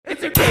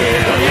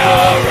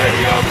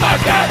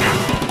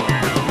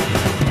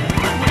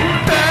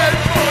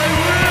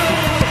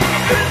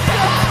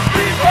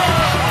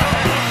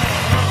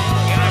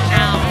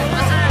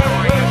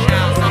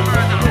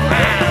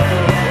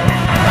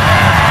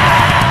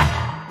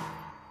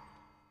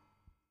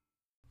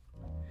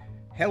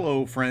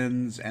Hello,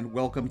 friends, and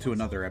welcome to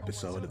another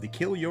episode of the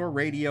Kill Your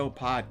Radio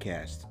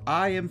podcast.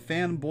 I am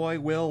Fanboy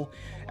Will,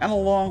 and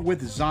along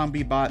with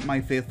ZombieBot,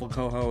 my faithful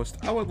co-host,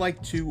 I would like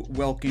to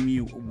welcome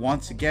you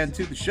once again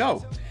to the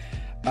show.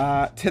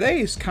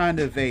 Today is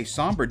kind of a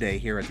somber day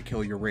here at the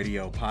Kill Your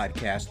Radio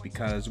podcast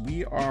because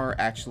we are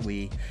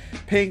actually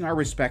paying our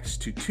respects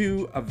to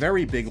two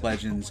very big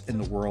legends in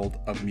the world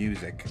of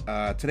music.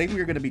 Today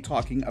we are going to be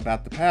talking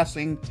about the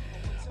passing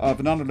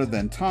of none other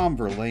than Tom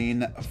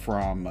Verlaine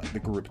from the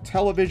group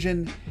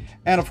Television,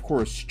 and of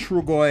course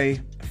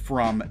Trugoy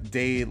from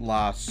De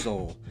La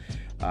Soul.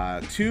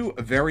 Two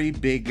very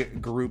big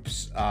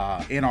groups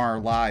in our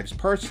lives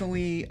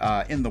personally,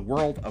 in the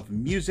world of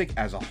music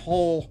as a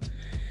whole.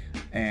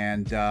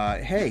 And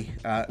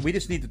we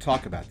just need to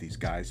talk about these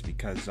guys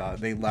because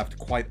they left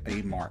quite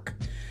a mark.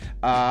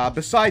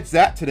 Besides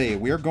that, today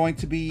we are going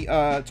to be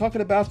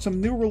talking about some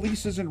new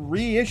releases and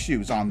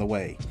reissues on the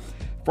way.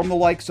 From the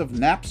likes of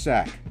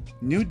Knapsack,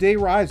 New Day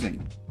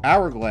Rising,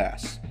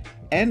 Hourglass,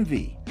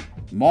 Envy,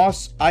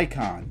 Moss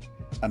Icon,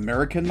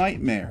 American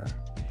Nightmare,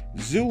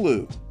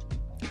 Zulu,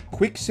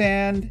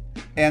 Quicksand,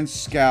 and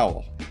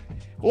Scowl.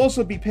 We'll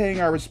also be paying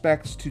our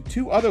respects to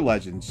two other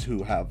legends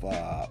who have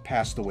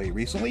passed away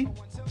recently.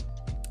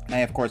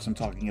 And of course, I'm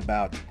talking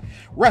about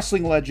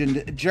wrestling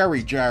legend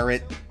Jerry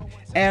Jarrett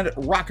and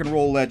rock and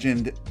roll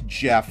legend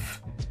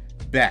Jeff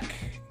Beck.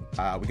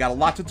 We got a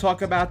lot to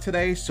talk about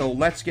today, so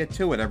let's get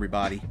to it,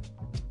 everybody.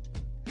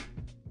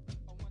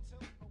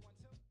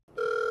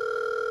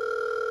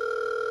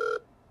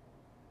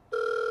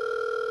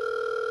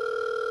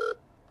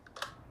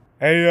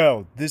 Hey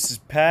yo, this is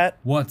Pat.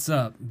 What's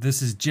up?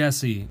 This is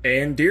Jesse.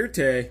 And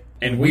Dirte.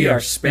 And we are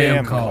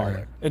Spam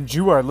Caller. And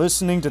you are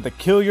listening to the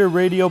Kill Your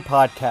Radio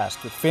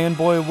podcast with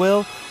Fanboy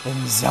Will and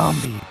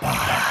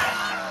ZombieBot.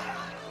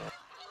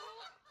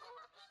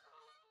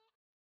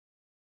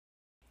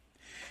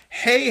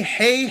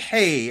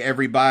 Hey,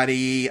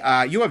 everybody.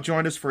 You have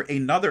joined us for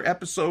another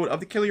episode of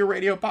the Kill Your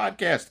Radio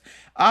podcast.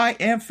 I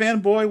am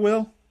Fanboy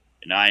Will.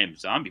 And I am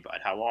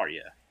ZombieBot. How are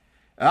you?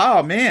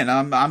 Oh, man,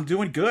 I'm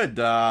doing good.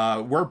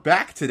 We're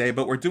back today,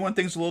 but we're doing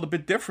things a little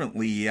bit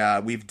differently.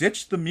 We've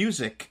ditched the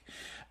music,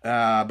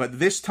 but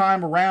this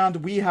time around,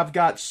 we have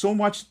got so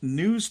much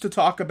news to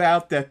talk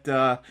about that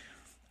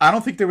I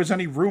don't think there was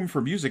any room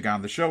for music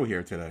on the show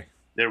here today.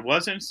 There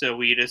wasn't, so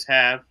we just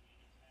have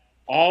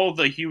all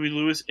the Huey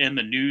Lewis and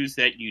the news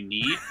that you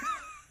need.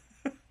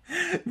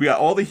 We got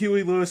all the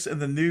Huey Lewis and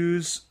the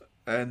news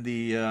and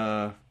the,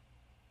 I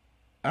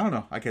don't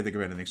know. I can't think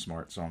of anything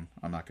smart, so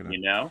I'm not going to.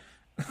 You know?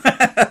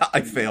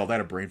 I failed. I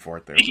had a brain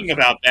fart there. Speaking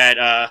about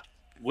that,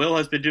 Will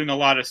has been doing a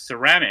lot of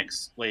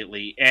ceramics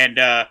lately, and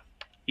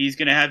he's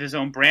going to have his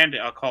own brand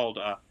called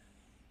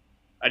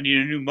I Need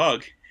a New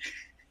Mug.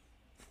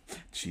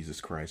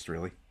 Jesus Christ,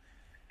 really?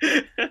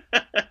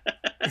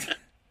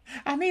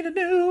 I need a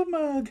new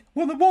mug.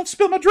 One that won't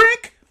spill my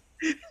drink.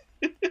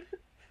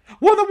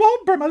 One that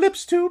won't burn my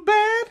lips too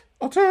bad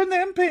or turn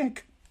them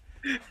pink.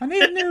 I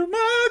need a new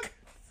mug.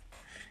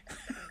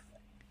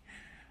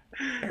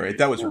 All right,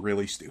 that was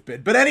really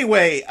stupid. But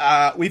anyway,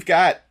 we've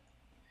got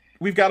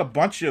a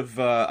bunch of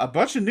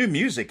new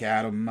music,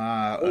 Adam.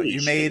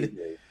 You made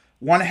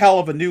one hell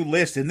of a new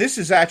list, and this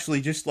is actually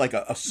just like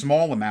a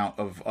small amount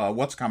of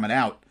what's coming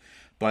out.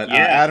 But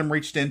Adam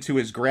reached into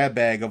his grab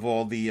bag of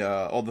all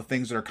the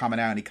things that are coming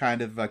out, and he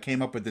kind of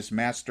came up with this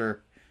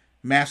master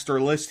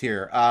list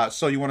here.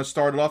 So you want to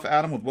start it off,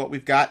 Adam, with what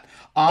we've got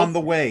on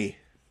the way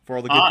for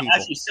all the good people?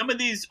 Actually, some of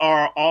these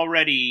are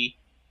already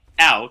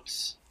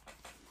out.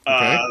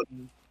 Okay.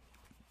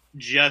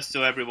 Just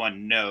so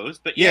everyone knows,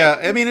 but yeah,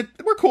 I mean,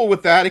 we're cool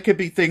with that. It could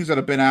be things that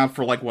have been out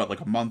for like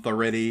a month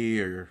already,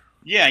 or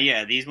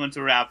yeah. These ones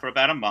are out for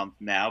about a month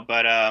now,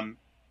 but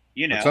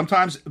you know, but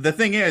sometimes the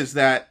thing is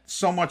that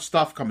so much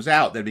stuff comes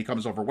out that it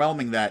becomes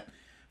overwhelming that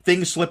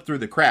things slip through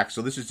the cracks.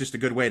 So this is just a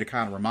good way to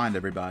kind of remind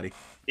everybody.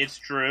 It's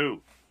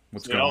true.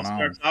 What's so going on? It all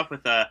starts off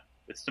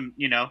with some,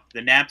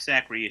 the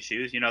Knapsack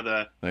reissues.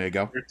 There you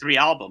go. There are 3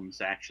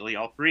 albums actually.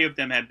 All 3 of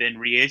them have been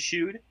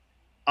reissued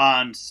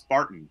on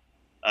Spartan.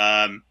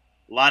 A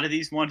lot of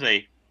these ones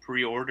I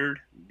pre-ordered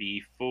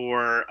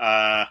before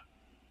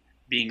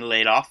being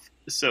laid off,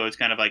 so it's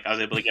kind of like I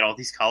was able to get all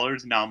these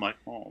colors, and now I'm like,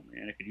 oh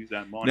man, I could use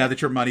that money. Now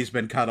that your money's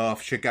been cut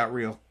off, shit got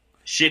real.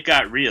 Shit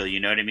got real, you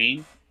know what I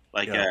mean?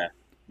 Like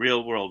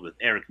Real World with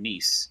Eric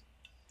Nies.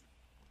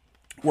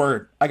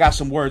 Word. I got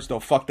some words though.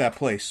 Fuck that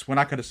place. We're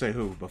not going to say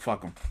who, but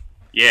fuck them.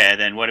 Yeah.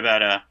 Then what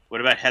about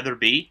Heather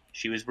B?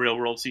 She was Real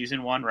World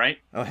season 1, right?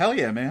 Oh hell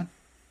yeah, man.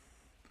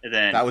 And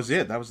then that was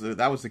it. That was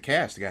the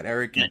cast. They got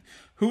Eric. And,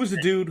 who was the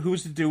dude? Who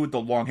was the dude with the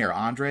long hair?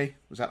 Andre?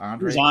 Was that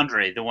Andre? It was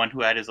Andre, the one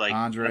who had his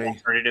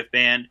alternative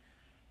band.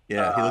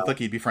 Yeah, he looked like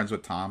he'd be friends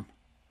with Tom.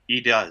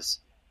 He does.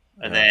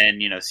 And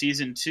then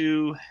season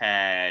 2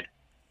 had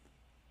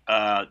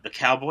the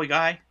cowboy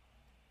guy.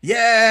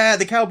 Yeah,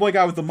 the cowboy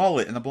guy with the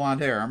mullet and the blonde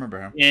hair. I remember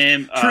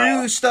him.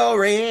 True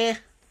story.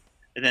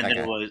 And then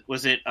there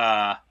was it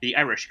the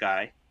Irish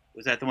guy?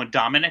 Was that the one,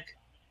 Dominic?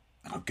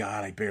 Oh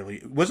God,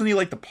 wasn't he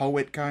like the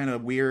poet kind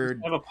of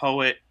weird? Kind of a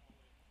poet.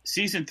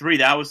 season 3,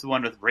 that was the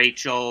one with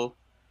Rachel,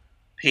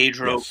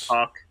 Pedro, Yes.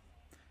 Puck.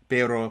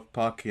 Pedro,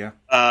 Puck, yeah.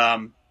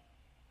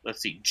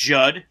 Let's see,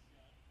 Judd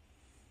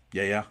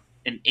Yeah.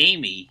 and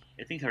Amy.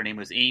 I think her name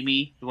was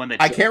Amy. The one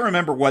that I can't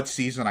remember what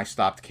season I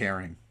stopped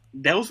caring.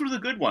 Those were the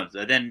good ones.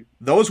 And then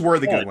Those were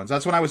the good ones.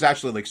 That's when I was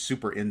actually like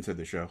super into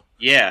the show.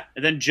 yeah,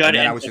 and then Judd And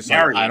then I ended was up just like,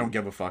 marrying. I don't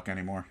give a fuck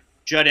anymore.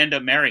 Judd ended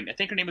up marrying. I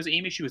think her name was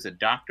Amy. She was a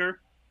doctor.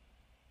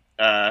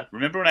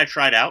 Remember when I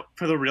tried out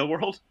for the Real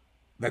World?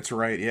 That's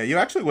right. Yeah, you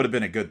actually would have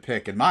been a good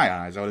pick in my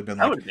eyes. I would have been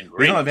That like, would have been we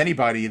great. don't have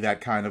anybody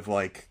that kind of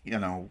like,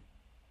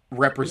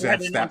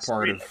 represents Yeah, that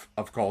part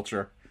of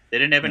culture. They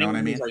didn't have You know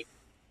anyone what I who was mean? like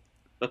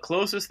the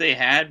closest they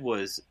had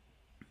was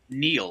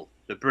Neil,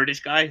 the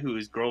British guy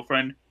whose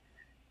girlfriend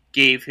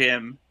gave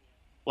him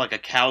like a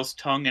cow's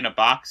tongue in a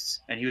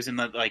box, and he was in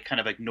the like kind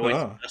of like noise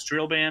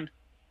industrial band.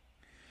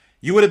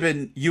 You would have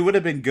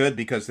been good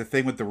because the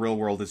thing with the Real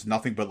World is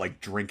nothing but like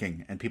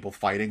drinking and people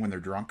fighting when they're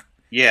drunk.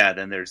 Yeah,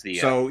 then there's the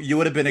So you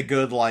would have been a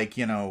good like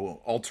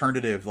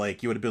alternative.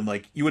 Like you would have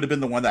been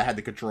the one that had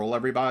to control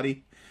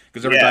everybody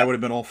because everybody would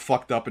have been all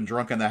fucked up and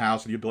drunk in the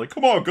house, and you'd be like,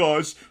 "Come on,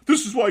 guys,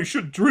 this is why you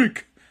shouldn't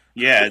drink."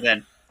 yeah.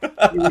 Then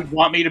you would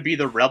want me to be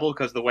the rebel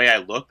because the way I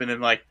look, and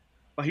then like,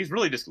 well, he's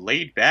really just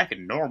laid back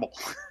and normal.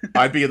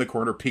 I'd be in the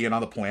corner peeing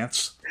on the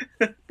plants.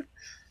 And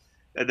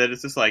then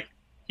it's just like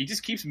he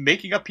just keeps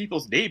making up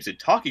people's names and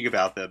talking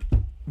about them.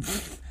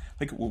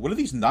 Like, what are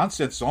these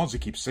nonsense songs he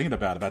keeps singing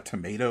about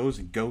tomatoes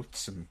and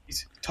goats? And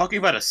He's talking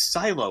about a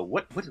silo.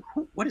 What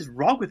is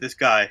wrong with this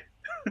guy?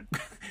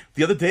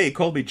 the other day he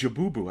called me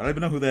Jabubu. I don't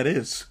even know who that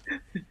is.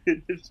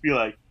 Just be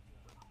like,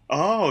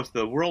 oh, it's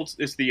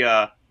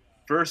the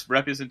first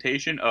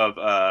representation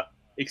of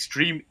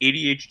extreme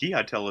ADHD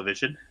on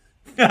television.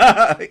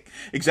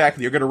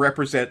 Exactly. You're going to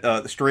represent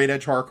the straight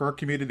edge hardcore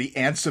community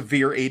and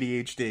severe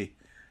ADHD.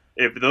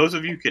 If those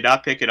of you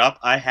cannot pick it up,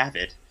 I have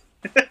it.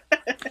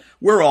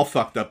 We're all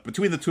fucked up.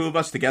 Between the two of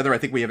us together, I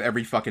think we have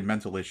every fucking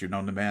mental issue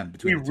known to man.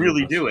 We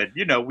really do it.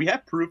 We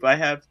have proof.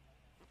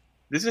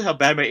 This is how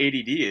bad my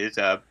ADD is.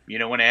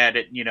 When I had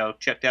it,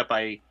 checked out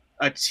by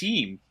a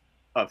team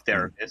of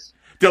therapists.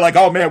 They're like,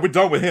 oh man, we're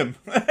done with him.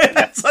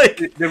 It's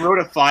like They wrote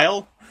a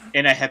file,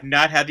 and I have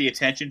not had the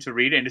attention to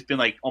read it, and it's been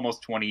like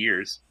almost 20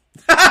 years.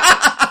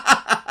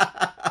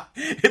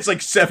 It's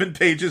like 7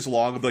 pages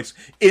long of like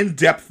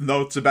in-depth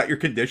notes about your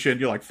condition.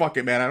 You're like, fuck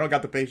it, man, I don't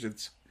got the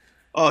patience.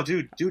 Oh,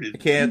 dude, it's I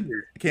can't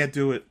weird. I can't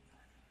do it.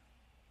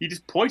 He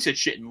just points at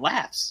shit and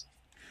laughs.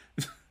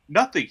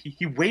 Nothing.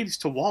 He waves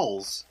to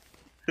walls.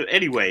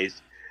 Anyway,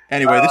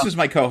 this is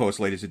my co-host,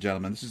 ladies and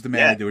gentlemen. This is the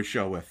man I do a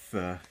show with.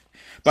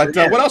 What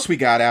else we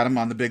got, Adam,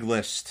 on the big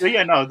list? So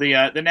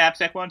the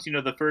Knapsack ones,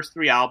 the first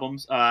 3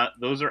 albums,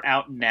 those are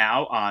out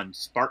now on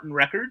Spartan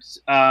Records.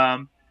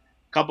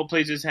 Couple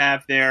places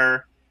have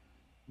their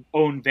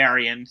own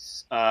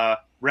variants.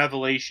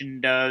 Revelation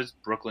does,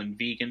 Brooklyn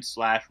Vegan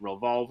 /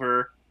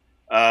 Revolver.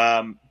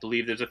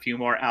 Believe there's a few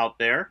more out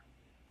there.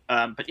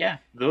 But yeah,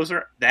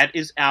 that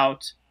is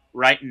out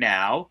right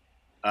now.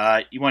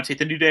 You want to take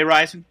the New Day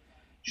Rising?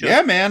 Sure.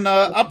 Yeah, man.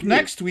 Up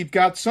next, we've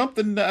got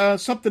something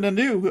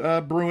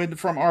new brewing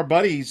from our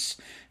buddies,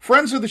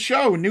 friends of the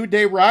show, New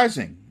Day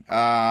Rising.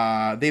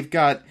 They've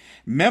got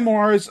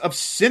Memoirs of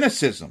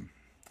Cynicism.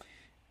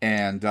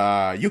 And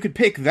you could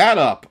pick that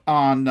up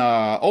on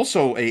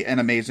also an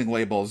amazing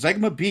label,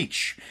 Zegma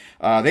Beach.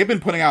 They've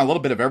been putting out a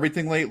little bit of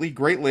everything lately.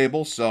 Great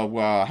label, so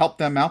help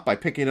them out by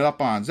picking it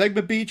up on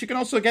Zegma Beach. You can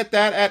also get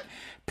that at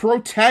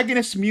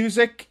Protagonist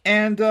Music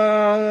and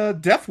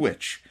Death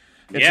Witch.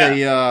 It's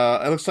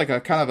it looks like a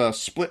kind of a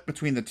split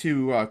between the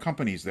two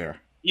companies there.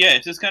 Yeah,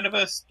 it's just kind of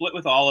a split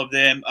with all of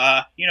them.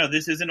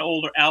 This is an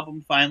older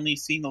album, finally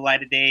seeing the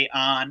light of day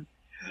on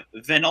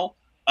vinyl.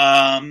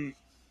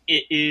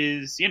 It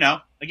is,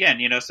 again,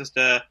 it's just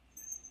to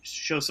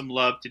show some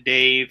love to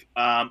Dave.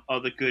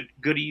 All the good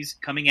goodies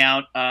coming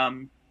out.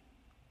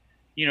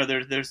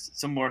 There's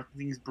some more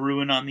things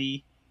brewing on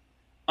the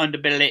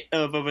underbelly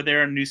of over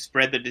there. A new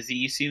Spread the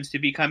Disease seems to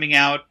be coming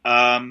out.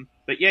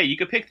 But yeah, you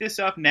could pick this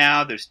up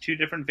now. There's 2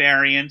 different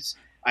variants.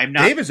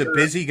 Dave is a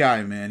busy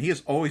guy, man. He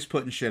is always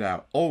putting shit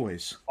out.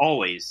 Always.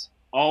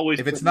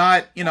 If it's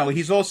not,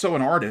 he's also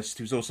an artist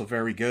who's also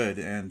very good.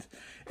 And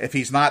if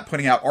he's not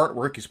putting out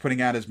artwork, he's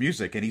putting out his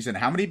music. And he's in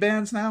how many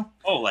bands now?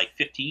 Oh, like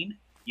 15.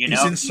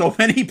 He's in so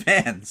many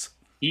bands.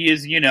 He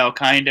is,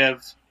 kind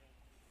of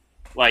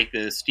like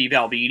the Steve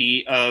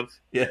Albini of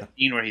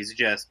where he's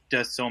just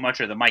does so much,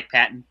 or the Mike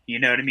Patton, you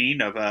know what I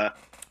mean? Of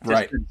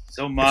right.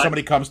 So much. If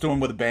somebody comes to him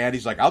with a band,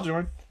 he's like, I'll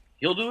join.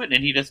 He'll do it,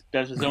 and he just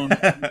does his own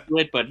do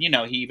it. But he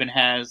even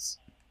has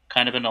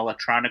kind of an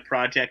electronic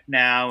project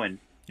now, and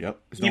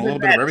he's doing a little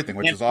bit of everything,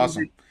 which is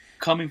awesome.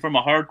 Coming from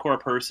a hardcore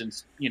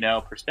person's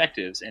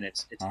perspectives, and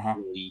it's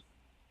really,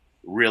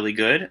 really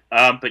good.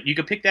 But you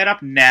can pick that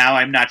up now.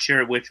 I'm not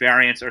sure which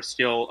variants are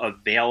still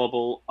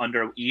available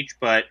under each,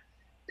 but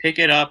pick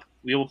it up.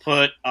 We will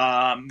put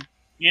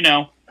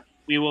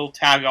we will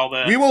tag all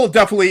the. We will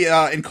definitely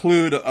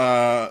include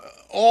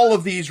all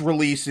of these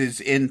releases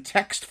in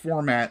text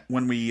format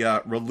when we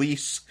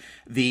release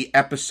the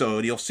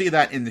episode. You'll see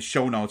that in the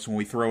show notes when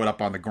we throw it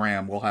up on the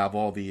gram. We'll have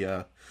all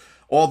the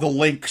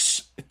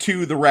links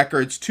to the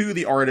records, to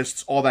the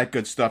artists, all that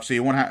good stuff. So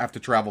you won't have to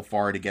travel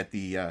far to get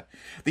the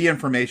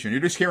information.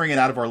 You're just hearing it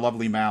out of our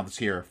lovely mouths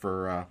here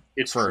for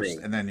It's first,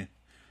 true. and then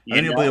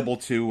you'll be able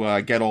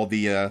to get all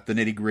the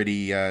nitty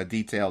gritty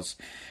details.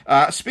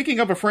 Speaking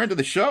of a friend of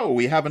the show,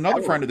 we have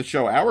another friend of the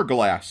show,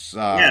 Hourglass.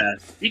 Yeah.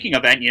 Speaking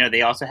of that,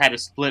 they also had a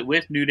split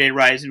with New Day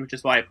Rising, which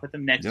is why I put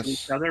them next to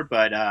each other.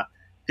 But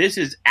this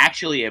is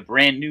actually a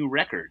brand new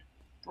record.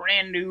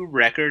 New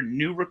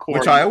recording.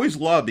 Which I always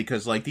love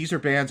because these are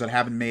bands that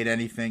haven't made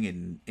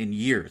anything in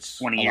years.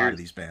 20 a years. lot of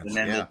these bands.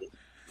 Yeah.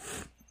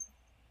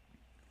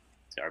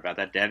 Sorry about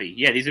that, Debbie.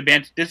 Yeah, these are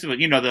bands. This is what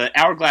the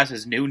Hourglass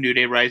is new. New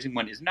Day Rising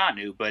one is not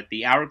new, but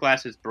the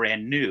Hourglass is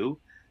brand new,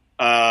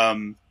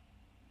 and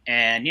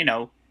kind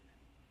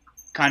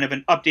of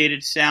an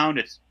updated sound.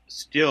 It's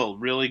still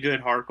really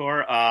good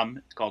hardcore.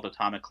 It's called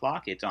Atomic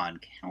Clock. It's on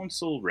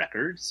Council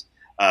Records.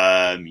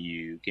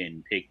 You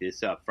can pick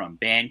this up from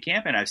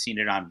Bandcamp, and I've seen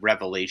it on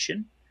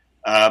Revelation.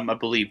 I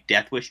believe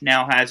Deathwish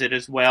now has it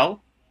as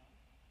well.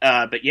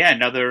 But yeah,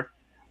 another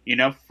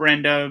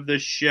friend of the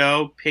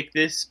show picked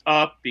this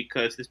up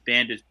because this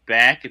band is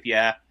back. If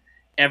you're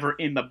ever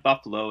in the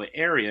Buffalo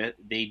area,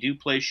 they do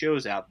play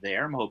shows out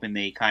there. I'm hoping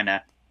they kind of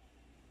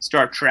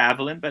start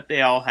traveling, but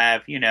they all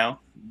have,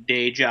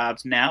 day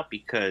jobs now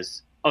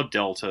because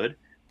adulthood.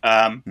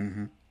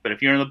 But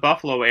if you're in the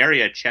Buffalo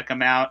area, check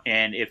them out.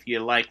 And if you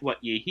like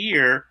what you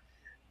hear,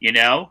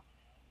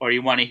 or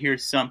you want to hear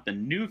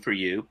something new for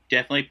you,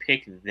 definitely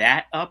pick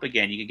that up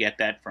again. You can get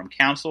that from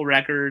Council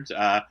Records,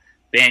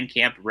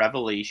 Bandcamp,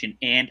 Revelation,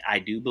 and I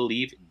do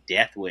believe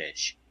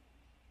Deathwish.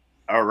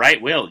 All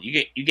right, Will,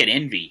 you get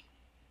Envy.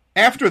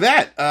 After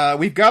that,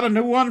 we've got a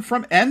new one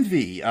from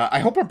Envy. I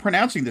hope I'm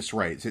pronouncing this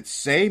right. Is it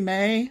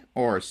Seimei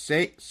or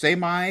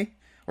Seimai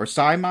or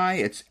Seimai?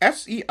 It's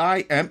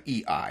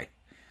Seimei.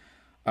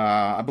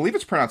 I believe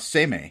it's pronounced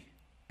Seimei.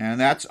 And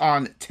that's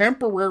on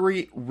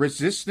Temporary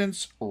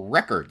Resistance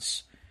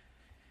Records.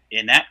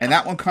 And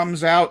that one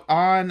comes out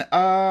on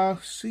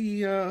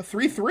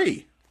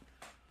 3/3.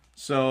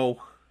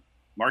 So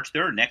March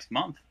 3rd, next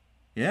month.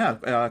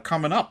 Yeah,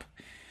 coming up.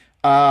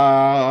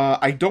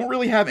 I don't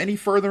really have any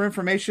further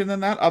information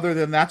than that, other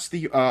than that's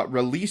the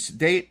release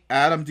date.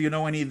 Adam, do you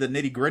know any of the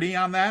nitty gritty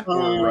on that?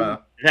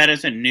 That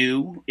is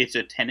it's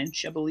a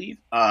 10-inch, I believe.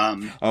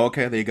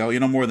 Okay, there you go. You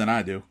know more than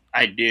I do.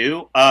 I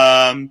do.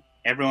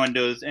 Everyone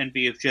knows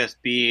Envy of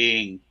just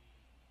being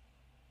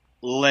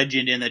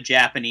legend in the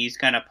Japanese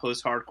kind of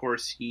post-hardcore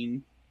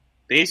scene.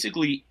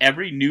 Basically,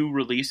 every new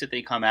release that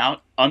they come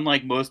out,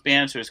 unlike most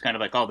bands, it's kind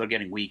of like, oh, they're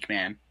getting weak,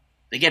 man.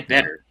 They get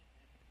better.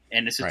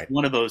 And it's just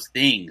one of those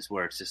things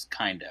where it's just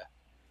kind of,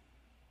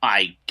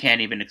 I can't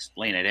even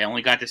explain it. I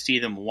only got to see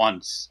them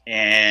once,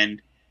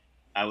 and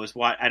I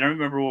don't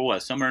remember what it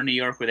was, somewhere in New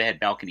York where they had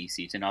balcony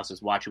seats, and I was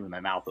just watching with my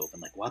mouth open,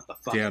 like, what the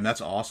fuck? Damn,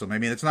 that's awesome. I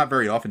mean, it's not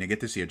very often you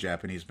get to see a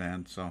Japanese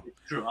band, so. It's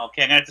true.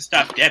 Okay, I'm going to have to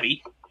stop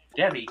Debbie.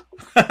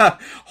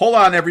 Hold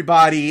on,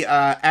 everybody.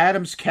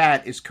 Adam's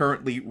cat is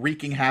currently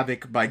wreaking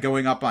havoc by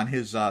going up on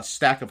his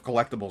stack of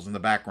collectibles in the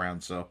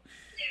background, so.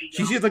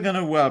 She's either going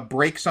to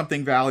break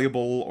something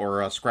valuable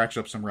or scratch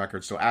up some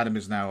records, so Adam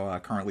is now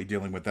currently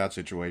dealing with that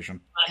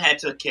situation. I had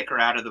to kick her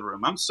out of the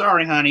room. I'm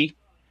sorry, honey.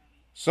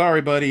 Sorry,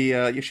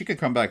 buddy. She could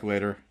come back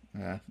later.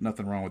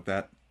 Nothing wrong with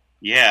that.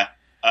 Yeah.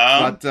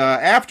 But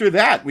after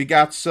that, we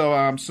got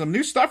some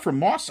new stuff from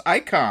Moss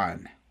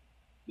Icon.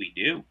 We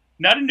do.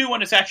 Not a new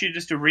one. It's actually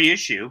just a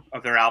reissue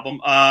of their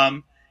album.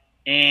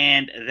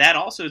 And that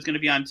also is going to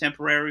be on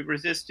Temporary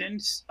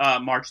Resistance,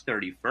 March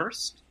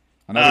 31st.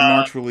 Another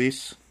March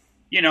release.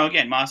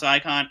 Again, Moss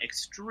Icon,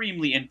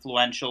 extremely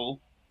influential,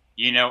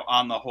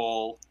 on the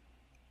whole,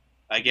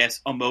 I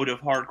guess,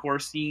 emotive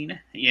hardcore scene,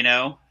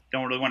 Don't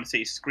really want to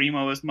say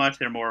screamo as much.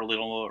 They're a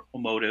little more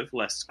emotive,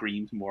 less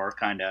screams, more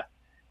kind of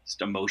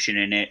just emotion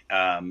in it.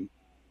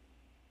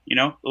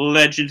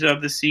 Legends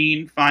of the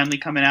Scene finally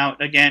coming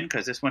out again,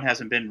 because this one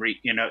hasn't been,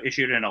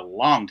 issued in a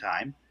long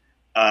time.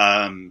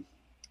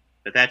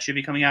 But that should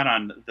be coming out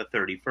on the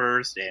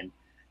 31st, and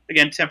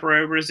again,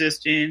 Temporary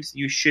Resistance,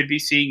 you should be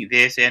seeing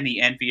this and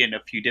the Envy in a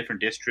few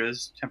different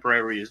distros.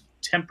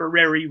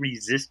 Temporary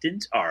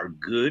Resistance are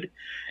good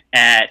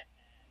at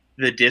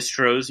the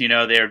distros.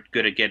 They're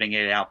good at getting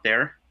it out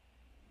there.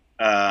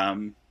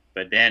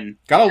 But then...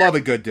 Gotta love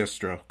a good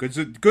distro.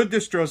 Good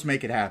distros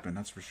make it happen,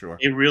 that's for sure.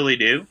 They really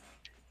do.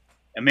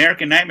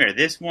 American Nightmare,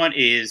 this one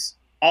is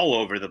all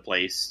over the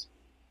place.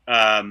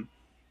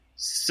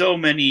 So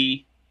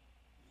many...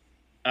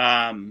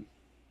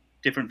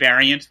 different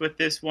variants with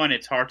this one.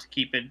 It's hard to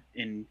keep it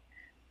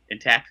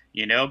intact,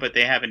 but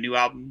they have a new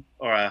album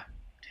or a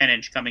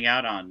 10-inch coming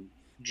out on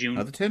June.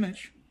 Another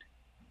 10-inch.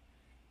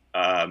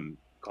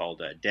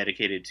 Called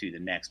Dedicated to the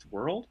Next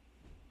World.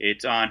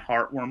 It's on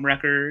Heartworm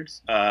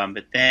Records.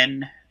 But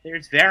then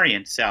there's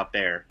variants out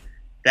there.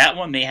 That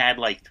one, they had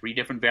like 3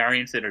 different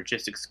variants that are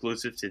just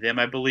exclusive to them,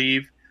 I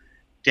believe.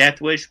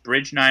 Death Wish,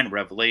 Bridge 9,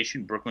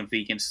 Revelation, Brooklyn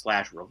Vegan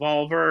 /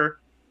 Revolver,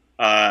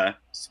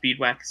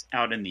 Speedwax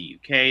out in the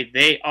UK.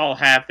 They all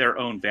have their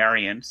own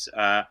variants.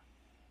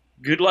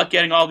 Good luck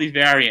getting all these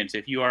variants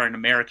if you are an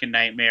American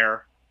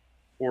Nightmare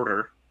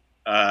order.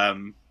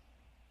 And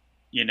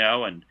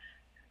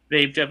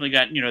they've definitely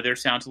got, their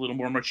sound's a little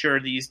more mature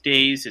these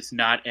days. It's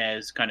not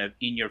as kind of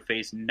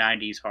in-your-face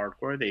 90s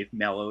hardcore. They've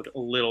mellowed a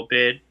little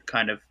bit,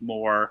 kind of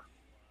more,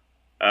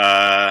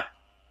 not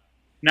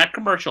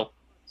commercial.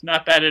 It's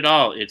not bad at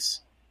all.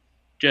 It's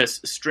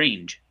just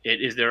strange.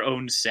 It is their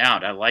own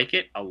sound. I like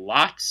it a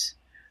lot.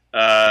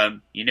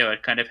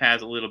 It kind of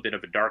has a little bit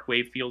of a dark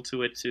wave feel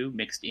to it, too,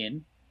 mixed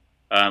in.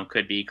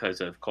 Could be because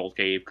of Cold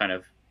Cave kind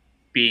of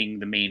being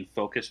the main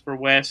focus for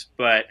Wes,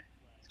 but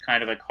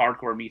kind of like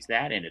hardcore meets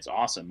that, and it's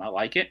awesome. I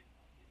like it,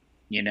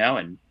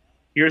 and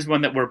here's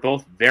one that we're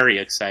both very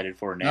excited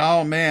for now.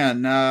 Oh,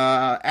 man.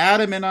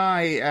 Adam and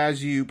I,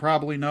 as you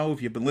probably know,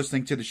 if you've been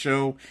listening to the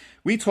show,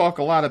 we talk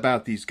a lot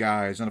about these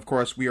guys, and of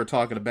course, we are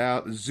talking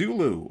about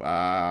Zulu.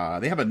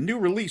 They have a new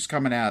release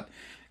coming out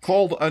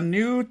called A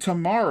New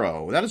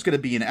Tomorrow. That is going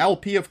to be an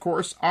LP, of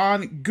course,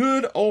 on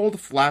good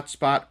old Flat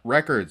Spot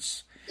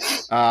Records.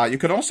 You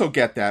can also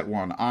get that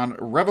one on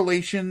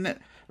Revelation,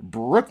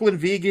 Brooklyn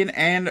Vegan,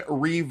 and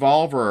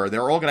Revolver.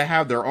 They're all going to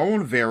have their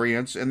own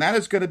variants, and that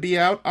is going to be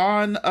out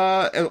on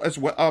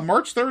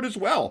March 3rd as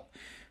well.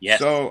 Yes.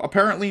 So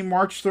apparently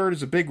March 3rd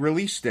is a big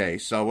release day.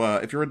 So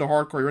if you're into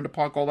hardcore, you're into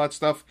punk, all that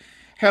stuff,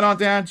 head on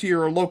down to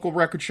your local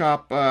record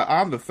shop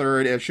on the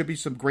 3rd. There should be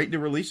some great new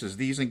releases,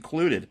 these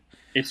included.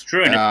 It's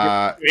true. And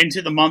if you're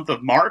into the month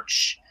of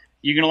March,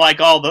 you're going to like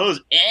all those,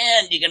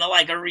 and you're going to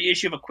like a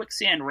reissue of a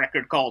Quicksand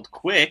record called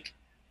Quick.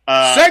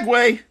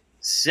 Segway!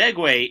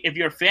 If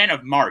you're a fan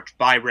of March,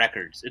 buy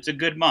records. It's a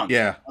good month.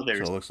 Yeah, so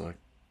it looks like.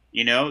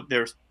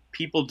 There's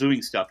people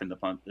doing stuff in the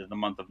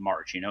month of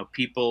March.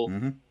 People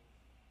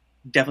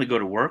definitely go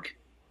to work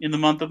in the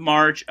month of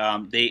March.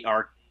 They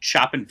are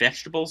chopping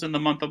vegetables in the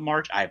month of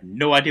March. I have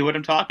no idea what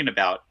I'm talking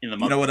about in the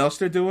month. You know what else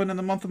they're doing in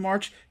the month of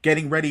March?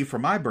 Getting ready for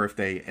my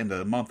birthday in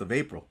the month of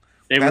April.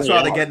 That's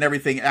why they're getting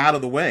everything out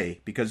of the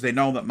way, because they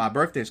know that my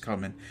birthday's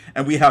coming,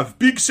 and we have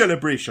big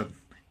celebration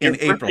in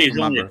April for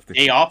my birthday.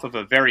 Day off of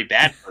a very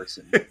bad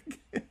person.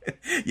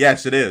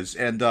 Yes, it is,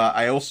 and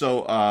I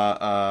also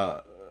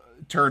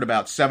turned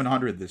about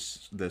 700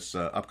 this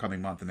upcoming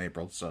month in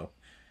April, so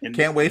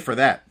can't wait for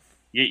that.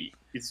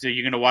 So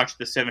you're going to watch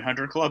the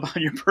 700 Club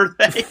on your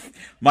birthday?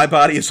 My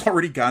body has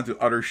already gone to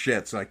utter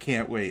shit, so I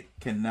can't wait.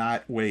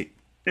 Cannot wait.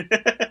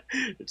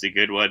 It's a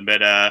good one,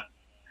 but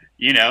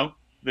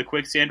the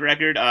Quicksand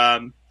record,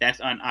 that's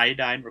on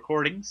Iodine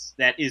Recordings.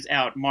 That is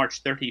out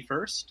March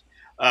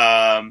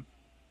 31st.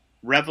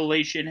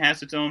 Revelation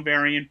has its own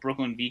variant.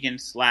 Brooklyn Vegan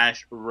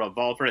 /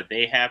 Revolver,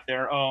 they have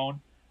their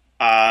own.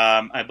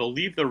 I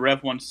believe the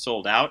Rev one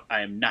sold out.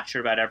 I am not sure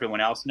about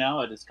everyone else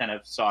now. I just kind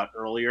of saw it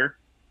earlier.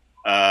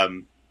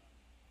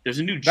 There's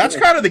a new... That's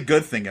kind of the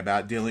good thing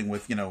about dealing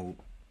with,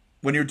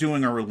 when you're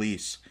doing a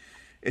release.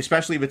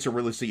 Especially if it's a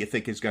release that you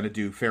think is going to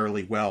do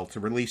fairly well, to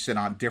release it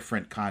on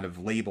different kind of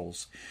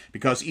labels,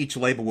 because each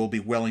label will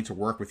be willing to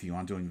work with you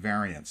on doing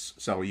variants.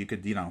 So you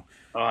could,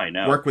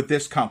 work with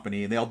this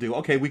company, and they'll do,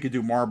 okay, we could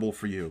do marble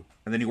for you.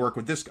 And then you work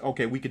with this,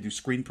 okay, we could do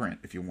screen print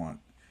if you want.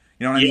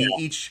 You know what I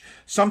mean?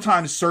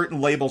 Sometimes certain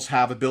labels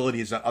have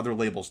abilities that other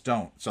labels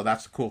don't. So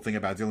that's the cool thing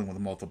about dealing with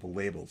multiple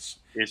labels.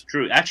 It's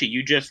true. Actually,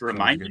 you just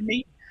reminded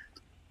me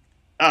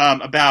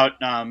about,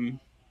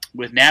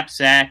 with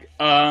Knapsack,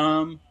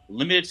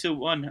 limited to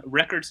one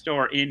record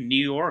store in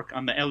New York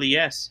on the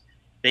LES.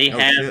 They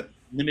have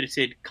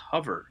limited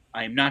cover.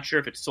 I'm not sure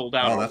if it's sold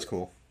out. Oh, that's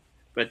cool.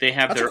 But they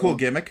have that's their a cool own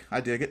gimmick.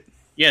 I dig it.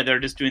 Yeah, they're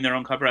just doing their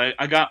own cover.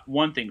 I got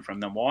one thing from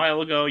them a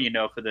while ago,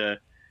 for the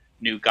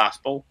new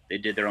Gospel. They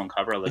did their own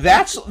cover.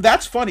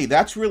 That's funny.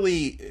 That's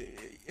really,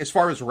 as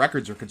far as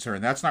records are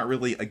concerned, that's not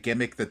really a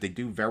gimmick that they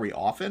do very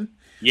often.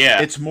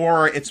 Yeah. It's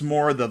more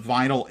the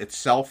vinyl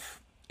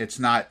itself. It's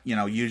not,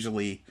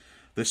 usually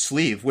the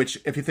sleeve, which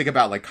if you think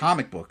about like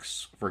comic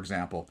books, for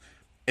example,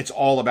 it's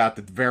all about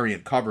the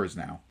variant covers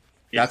now.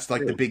 That's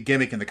like the big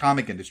gimmick in the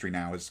comic industry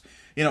now is,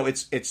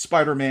 it's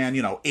Spider-Man,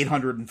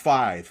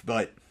 805,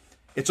 but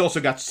it's also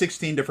got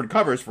 16 different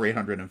covers for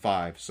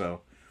 805. So,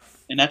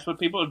 and that's what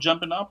people are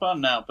jumping up on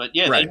now. But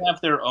yeah, They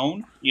have their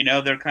own,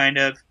 they're kind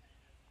of,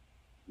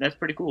 that's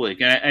pretty cool.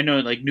 Like, I know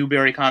like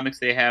Newberry Comics,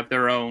 they have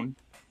their own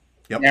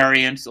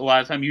variants a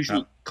lot of time,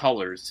 usually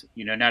colors,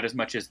 not as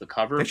much as the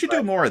cover. They should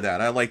do more of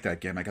that. I like that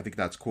gimmick. I think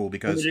that's cool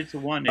because,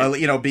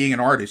 being an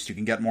artist, you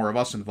can get more of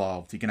us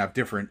involved. You can have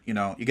different,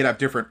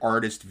 different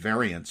artist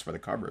variants for the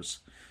covers.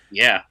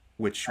 Yeah.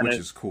 Which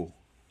is cool.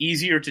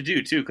 Easier to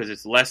do, too, because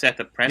it's less at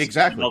the press.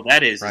 Exactly. All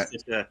that is, it's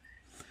just the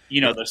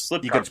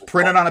slip. You can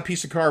print it on a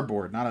piece of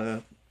cardboard, not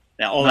a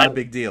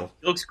big deal.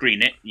 Silk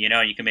screen it, you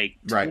can make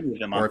two of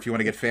them. Or if you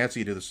want to get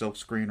fancy, you do the silk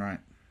screen, right?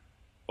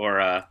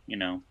 Or,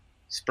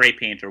 spray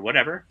paint or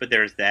whatever, but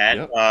there's that.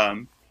 Yep.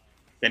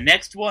 The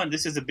next one,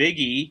 this is a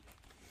biggie.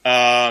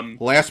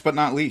 Last but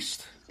not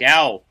least,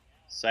 Scowl,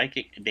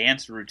 Psychic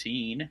Dance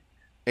Routine.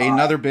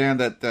 Another band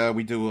that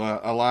we do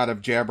a lot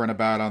of jabbering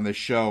about on this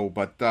show.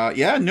 But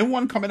yeah, new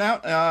one coming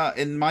out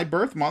in my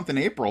birth month in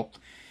April.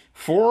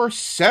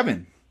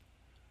 4-7.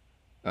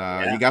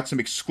 You got some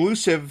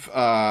exclusive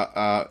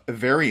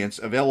variants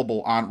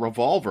available on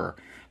Revolver,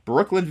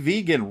 Brooklyn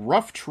Vegan,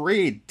 Rough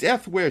Trade,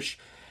 Death Wish,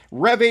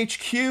 Rev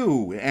HQ,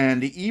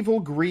 and Evil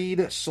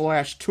Greed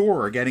 /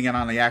 Tour getting in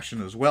on the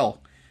action as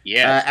well.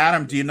 Yeah.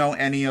 Adam, do you know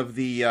any of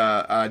the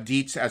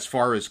deets as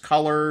far as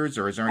colors,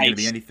 or is there going to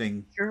be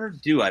anything? Sure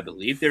do. I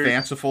believe there's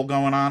fanciful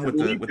going on with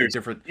the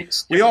different.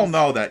 We all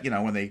know that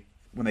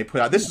when they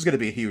put out, this is going to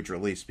be a huge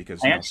release because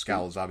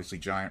Scowl is obviously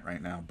giant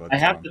right now. But I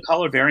have the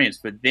color variants,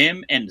 but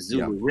them and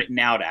Zulu written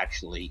out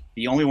actually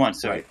the only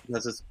ones. So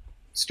because it's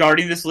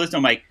starting this list,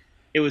 I'm like,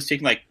 it was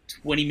taking like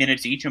 20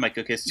 minutes each. I'm like,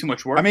 okay, it's too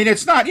much work. I mean,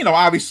 it's not,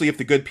 obviously if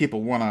the good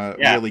people want to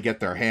really get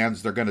their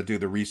hands, they're going to do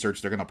the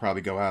research. They're going to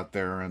probably go out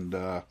there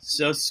and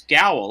so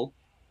Scowl,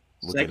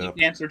 Second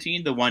Dance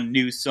Routine, the one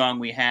new song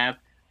we have,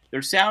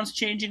 their sound's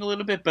changing a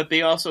little bit, but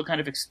they also kind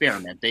of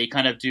experiment. They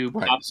kind of do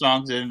pop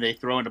songs and they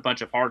throw in a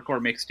bunch of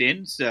hardcore mixed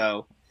in.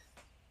 So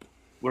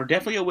we're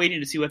definitely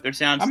waiting to see what their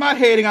sounds. I'm not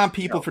hating on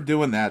people for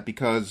doing that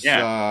because it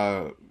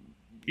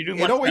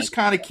always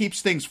kind of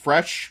keeps things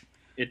fresh.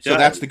 So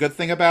that's the good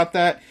thing about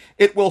that.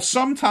 It will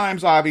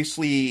sometimes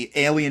obviously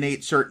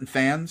alienate certain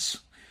fans.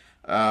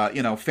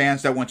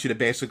 Fans that want you to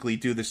basically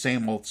do the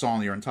same old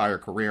song your entire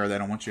career. They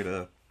don't want you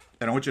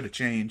to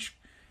change.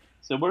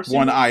 So we're seeing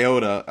one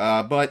iota.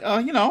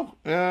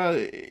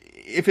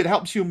 If it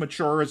helps you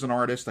mature as an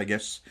artist, I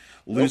guess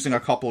losing a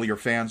couple of your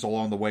fans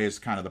along the way is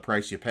kind of the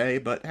price you pay.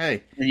 But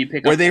hey,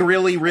 were they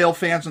really real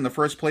fans in the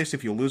first place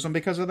if you lose them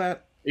because of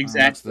that?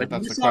 Exactly.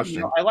 That's the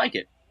question. I like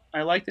it.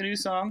 I like the new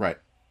song. Right.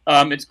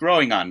 It's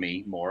growing on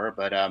me more,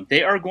 but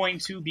they are going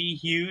to be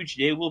huge.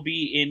 They will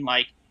be in,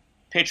 like,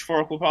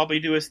 Pitchfork will probably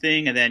do his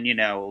thing, and then,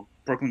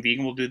 Brooklyn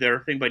Vegan will do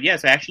their thing. But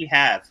yes, I actually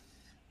have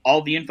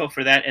all the info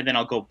for that, and then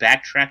I'll go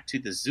backtrack to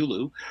the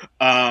Zulu.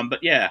 But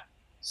yeah,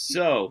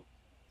 so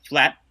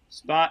Flat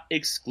Spot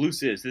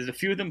exclusives. There's a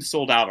few of them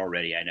sold out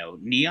already, I know.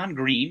 Neon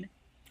Green.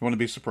 I want to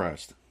be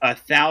surprised.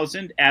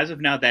 1,000 as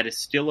of now. That is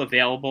still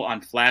available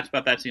on Flat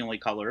Spot. That's the only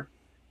color.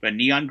 But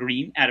Neon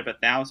Green out of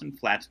 1,000,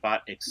 Flat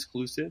Spot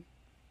exclusive.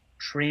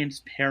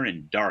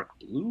 Transparent Dark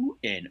Blue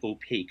and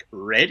Opaque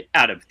Red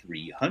out of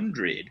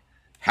 300.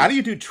 How do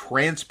you do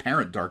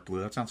Transparent Dark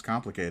Blue? That sounds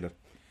complicated.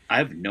 I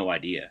have no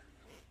idea.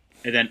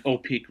 And then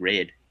Opaque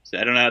Red. So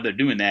I don't know how they're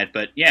doing that,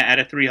 but yeah, out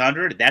of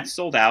 300, that's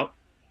sold out.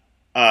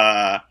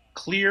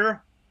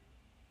 Clear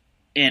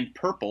and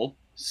Purple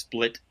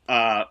split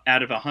out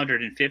of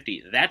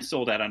 150. That's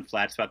sold out on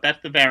Flat Spot.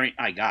 That's the variant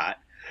I got.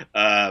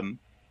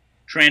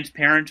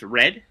 Transparent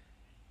Red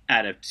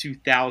out of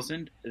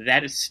 2,000.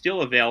 That is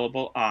still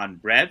available on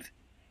Rev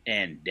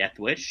and Death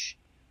Wish.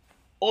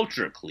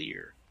 Ultra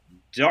Clear,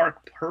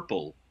 Dark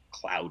Purple,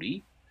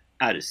 Cloudy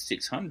out of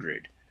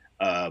 600.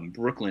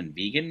 Brooklyn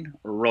Vegan,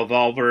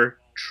 Revolver,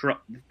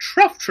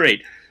 Rough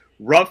Trade,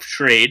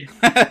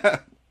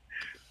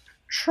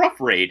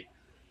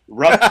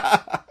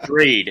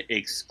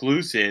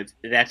 exclusive.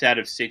 That's out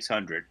of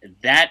 600.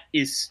 That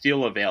is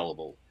still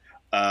available.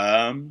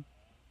 And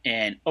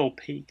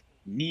Opaque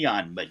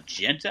Neon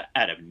Magenta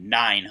out of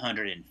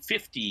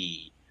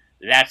 950.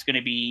 That's going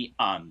to be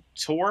on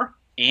Tor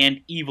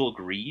and Evil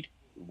Greed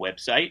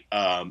website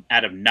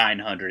out of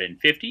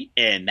 950,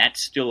 and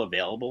that's still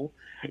available.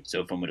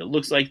 So from what it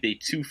looks like, the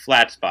two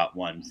Flat Spot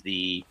ones,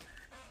 the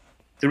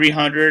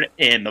 300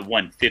 and the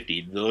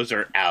 150, those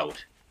are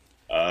out.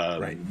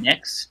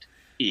 Next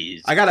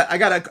is I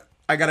got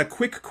a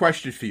quick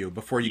question for you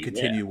before you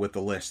continue with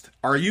the list.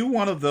 Are you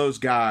one of those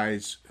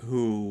guys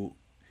who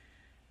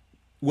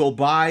will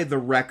buy the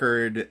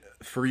record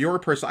for your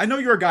person? I know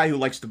you're a guy who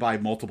likes to buy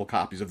multiple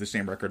copies of the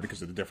same record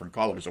because of the different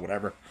colors or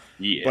whatever.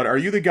 Yeah. But are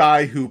you the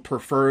guy who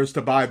prefers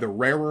to buy the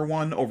rarer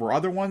one over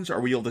other ones,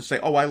 or will you just say,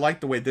 "Oh, I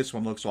like the way this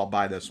one looks, so I'll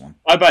buy this one"?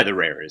 I buy the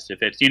rarest.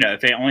 If it's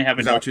if they only have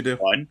Is that what you do?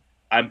 one,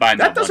 I'm buying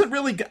that. That doesn't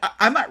really.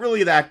 I'm not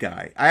really that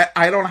guy.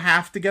 I don't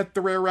have to get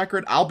the rare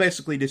record. I'll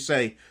basically just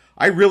say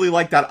I really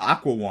like that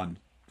Aqua one,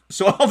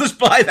 so I'll just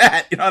buy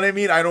that. You know what I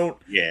mean? I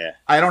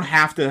don't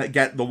have to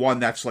get the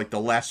one that's like the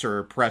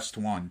lesser pressed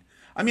one.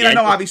 I mean, I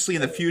know obviously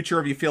in the future,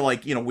 if you feel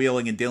like,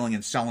 wheeling and dealing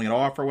and selling it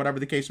off or whatever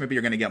the case may be,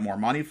 you're going to get more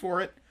money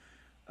for it.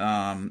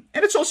 And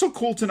it's also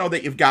cool to know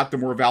that you've got the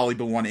more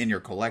valuable one in your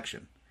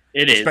collection.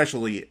 It is.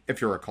 Especially if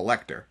you're a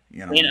collector.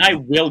 And I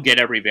will get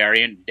every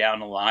variant down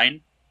the line.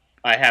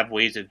 I have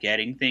ways of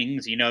getting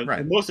things,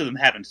 Most of them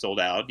haven't sold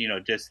out.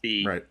 Just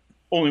the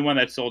only one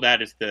that's sold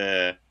out is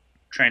the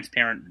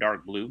Transparent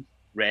Dark Blue,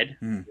 Red,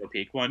 the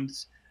opaque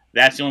ones.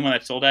 That's the only one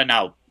that's sold out, and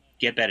I'll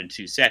get that in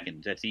 2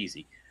 seconds. That's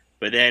easy.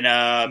 But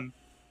then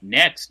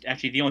next,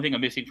 actually, the only thing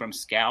I'm missing from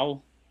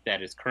Scowl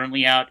that is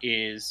currently out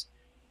is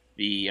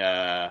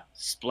the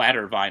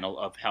splatter vinyl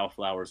of How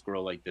Flowers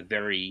Grow, like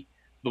the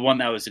one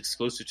that was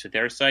exclusive to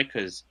their site,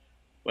 because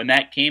when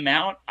that came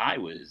out, I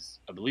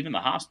believe, in the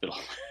hospital.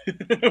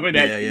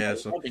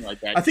 Something like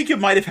that. I think you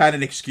might have had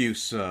an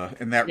excuse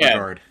in that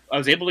regard. I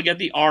was able to get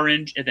the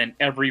orange, and then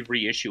every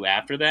reissue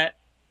after that.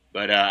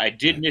 But I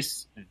did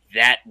miss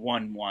that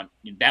one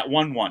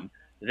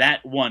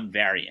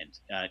variant.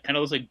 Kind of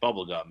looks like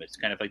bubblegum. It's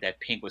kind of like that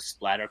pink with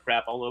splatter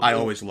crap all over.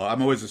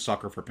 I'm always a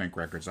sucker for pink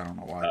records. I don't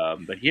know why.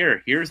 But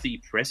here's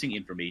the pressing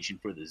information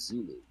for the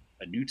Zulu.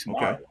 A new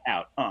tomorrow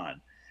out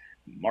on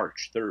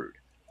March 3rd.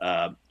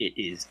 It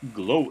is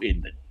Glow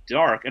in the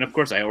Dark, and of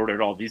course I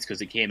ordered all these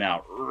because it came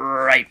out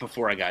right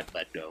before I got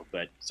let go.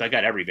 But so I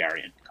got every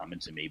variant coming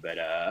to me. But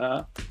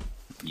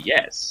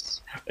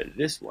yes,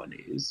 this one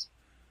is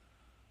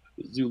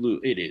Zulu.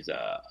 It is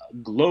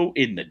Glow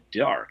in the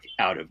Dark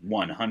out of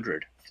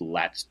 100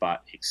 flat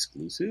spot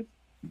exclusive.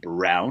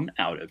 Brown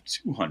out of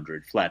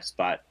 200 flat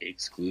spot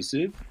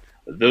exclusive.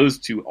 Those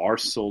two are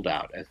sold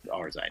out as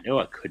far as I know.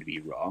 I could be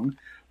wrong,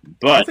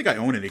 but I don't think I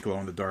own any Glow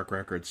in the Dark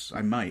records.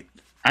 I might.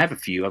 I have a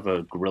few. I have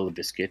a Gorilla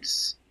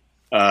Biscuits,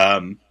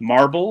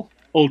 Marble,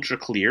 Ultra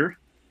Clear,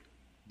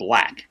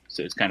 Black.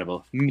 So it's kind of a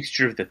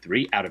mixture of the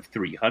three out of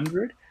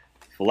 300.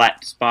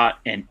 Flat Spot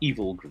and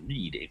Evil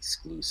Greed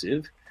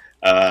exclusive.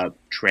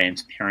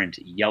 Transparent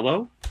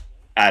Yellow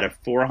out of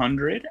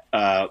 400.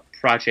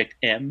 Project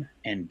M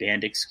and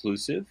Band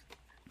exclusive.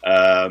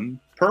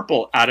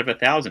 Purple out of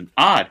 1,000.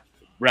 Odd.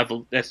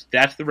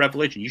 That's the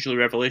Revelation. Usually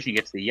Revelation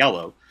gets the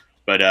yellow,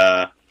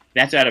 but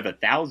that's out of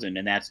 1,000,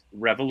 and that's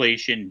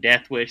Revelation,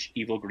 Death Wish,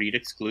 Evil Greed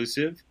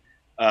exclusive.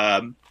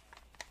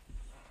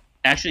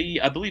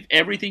 Actually, I believe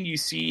everything you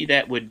see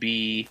that would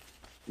be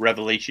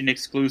Revelation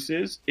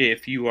exclusives,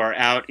 if you are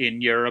out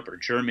in Europe or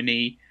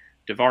Germany,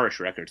 Devarish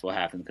Records will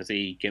have them because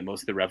they get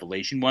most of the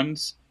Revelation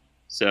ones.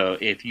 So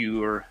if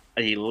you're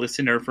a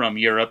listener from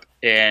Europe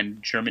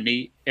and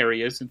Germany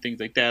areas and things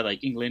like that,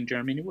 like England,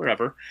 Germany,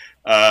 wherever,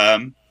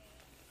 and,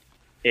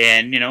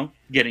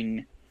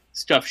 getting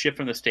stuff shipped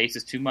from the States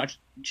is too much,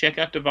 check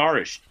out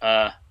Devarish.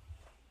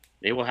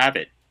 They will have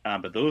it.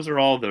 But those are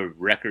all the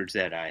records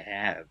that I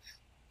have.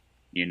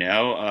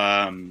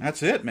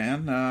 That's it,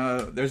 man.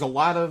 There's a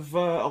lot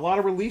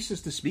of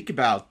releases to speak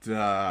about,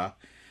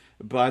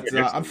 but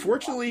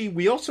unfortunately,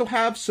 we also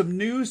have some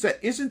news that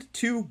isn't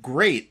too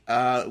great.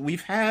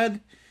 We've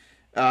had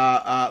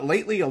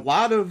lately a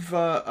lot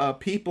of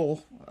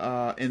people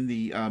in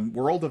the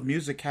world of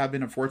music have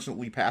been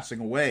unfortunately passing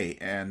away,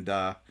 and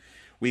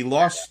we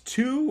lost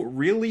two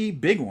really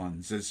big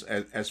ones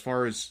as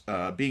far as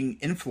being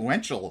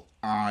influential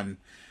on.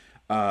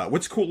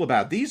 What's cool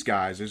about these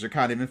guys is they're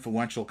kind of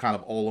influential kind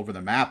of all over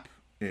the map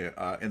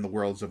in the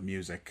worlds of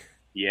music.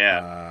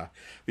 Yeah.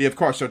 We, of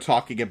course, are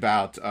talking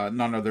about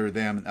none other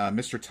than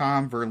Mr.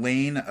 Tom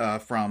Verlaine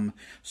from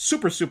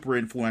super, super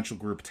influential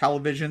group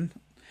Television.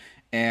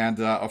 And,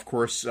 of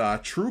course,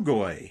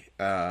 Trugoy,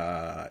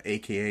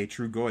 a.k.a.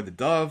 Trugoy the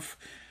Dove.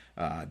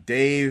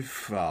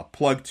 Dave,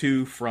 Plug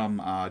 2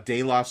 from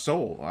De La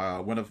Soul,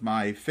 one of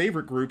my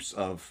favorite groups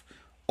of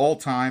all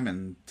time,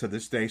 and to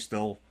this day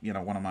still,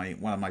 one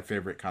of my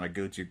favorite kind of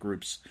go-to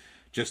groups,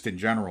 just in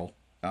general,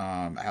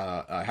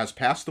 has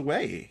passed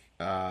away,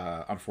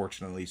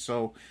 unfortunately.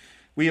 So,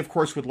 we of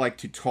course would like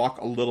to talk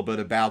a little bit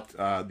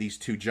about these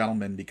two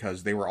gentlemen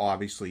because they were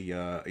obviously,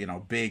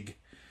 big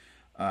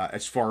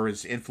as far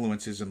as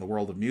influences in the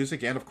world of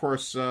music, and of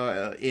course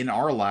in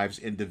our lives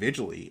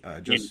individually,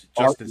 just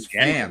as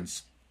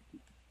fans.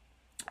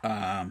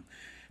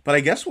 But I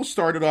guess we'll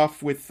start it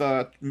off with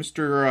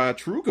Mr.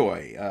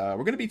 Trugoy.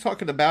 We're going to be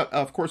talking about,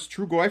 of course,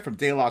 Trugoy from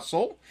De La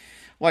Soul.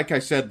 Like I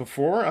said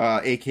before,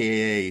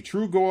 a.k.a.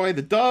 Trugoy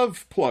the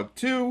Dove, Plug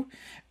 2.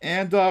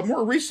 And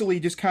more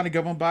recently, just kind of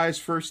going by his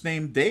first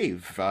name,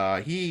 Dave.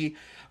 He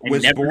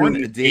was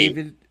born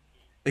David.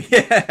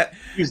 Yeah.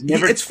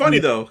 It's funny,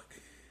 though.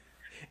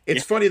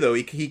 It's funny, though.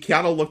 He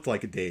kind of looked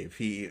like a Dave.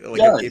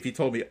 If he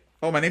told me,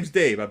 oh, my name's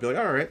Dave, I'd be like,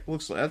 all right,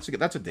 looks like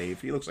that's a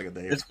Dave. He looks like a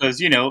Dave. It's because,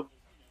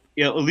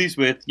 at least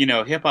with,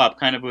 hip hop,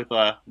 kind of with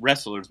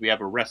wrestlers, we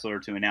have a wrestler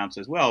to announce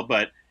as well,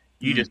 but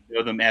you just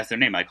know them as their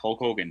name, like Hulk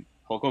Hogan.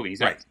 He's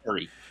not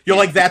Terry. You're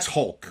like, that's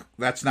Hulk.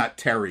 That's not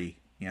Terry.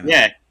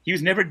 Yeah, he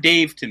was never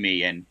Dave to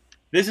me, and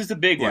this is the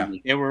big one.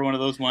 They were one of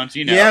those ones,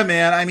 Yeah,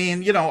 man. I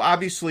mean,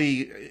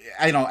 obviously,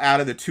 out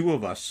of the two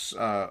of us,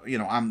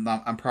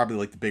 I'm probably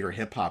like the bigger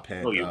hip hop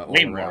head all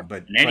around.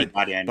 But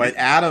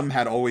Adam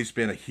had always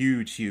been a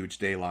huge, huge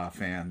De La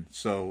fan.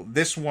 So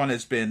this one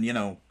has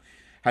been,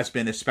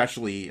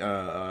 especially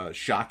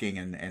shocking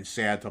and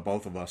sad to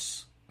both of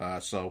us.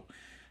 So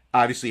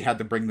obviously had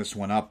to bring this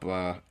one up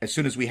as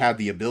soon as we had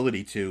the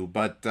ability to.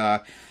 But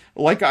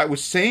like I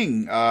was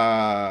saying,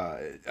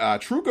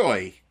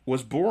 Trugoy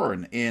was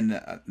born in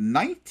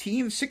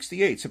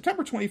 1968,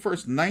 September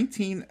 21st,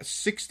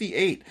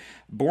 1968.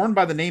 Born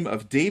by the name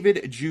of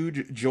David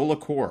Jude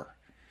Jolicoeur.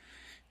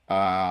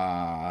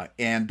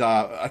 And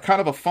a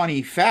kind of a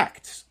funny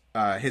fact,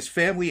 his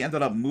family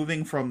ended up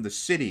moving from the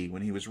city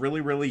when he was really,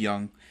 really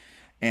young.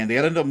 And they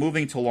ended up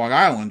moving to Long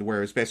Island,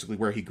 where is basically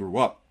where he grew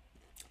up.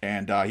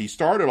 And he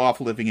started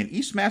off living in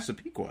East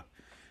Massapequa,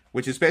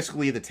 which is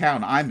basically the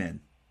town I'm in,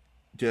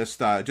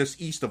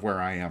 just east of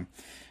where I am.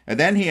 And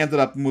then he ended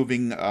up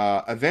moving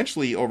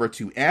eventually over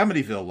to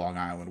Amityville, Long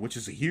Island, which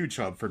is a huge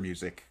hub for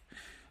music.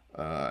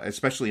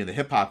 especially in the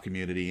hip hop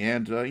community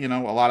and, a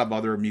lot of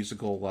other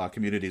musical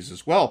communities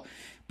as well.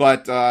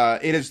 But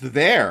it is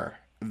there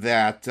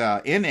that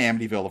in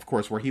Amityville, of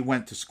course, where he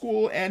went to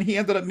school, and he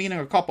ended up meeting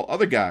a couple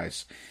other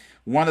guys.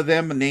 One of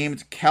them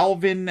named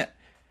Calvin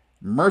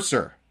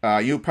Mercer.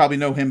 You probably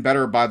know him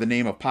better by the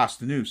name of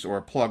Posdnuos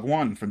or Plug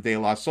One from De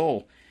La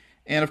Soul.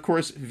 And, of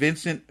course,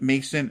 Vincent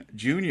Mason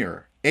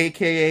Jr.,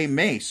 a.k.a.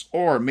 Mace,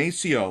 or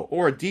Maceo,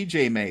 or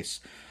DJ Mace,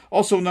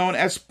 also known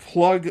as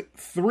Plug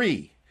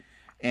 3.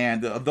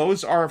 And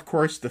those are, of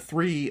course, the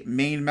three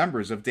main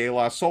members of De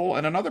La Soul.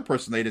 And another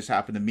person they just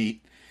happened to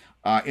meet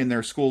in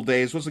their school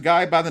days was a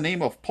guy by the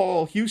name of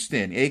Paul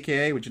Houston,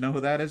 a.k.a., would you know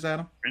who that is,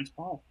 Adam? Prince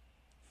Paul.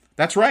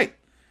 That's right.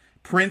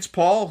 Prince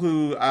Paul,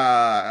 who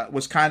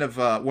was kind of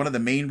one of the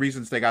main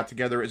reasons they got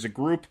together as a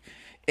group,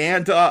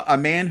 and a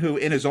man who,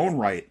 in his own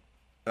right,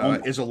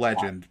 is a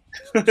legend.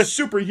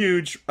 Super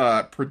huge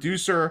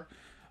producer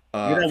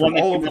from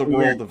all over the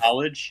world. Of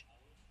college,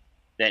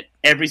 that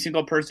every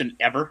single person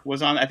ever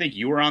was on. I think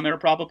you were on there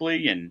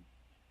probably, and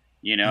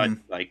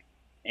like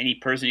any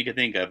person you could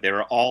think of, they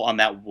were all on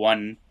that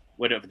one,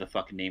 whatever the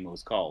fucking name it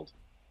was called.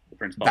 The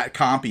Prince Paul. That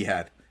comp he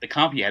had. The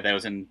comp he had that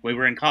was in. We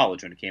were in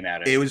college when it came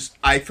out. It was.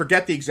 I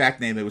forget the exact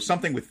name. It was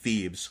something with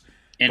thieves.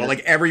 But like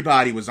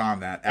everybody was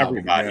on that album.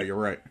 Everybody. Yeah, you're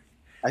right.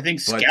 I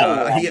think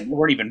Scout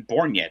weren't even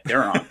born yet.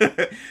 They're on.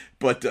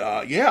 But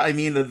yeah, I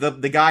mean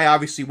the guy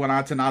obviously went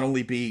on to not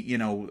only be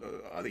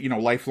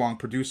lifelong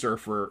producer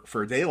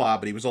for De La,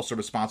 but he was also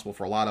responsible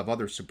for a lot of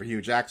other super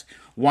huge acts.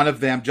 One of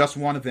them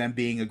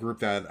being a group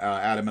that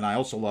Adam and I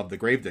also love, the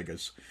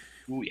Gravediggers.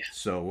 Oh yeah.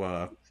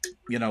 So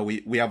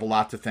we have a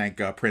lot to thank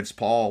Prince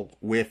Paul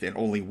with, and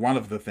only one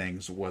of the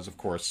things was, of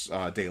course,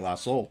 De La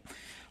Soul,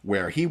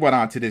 where he went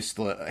on to this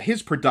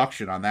his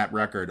production on that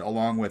record,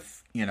 along with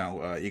you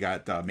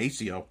got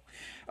Maceo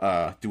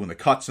doing the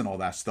cuts and all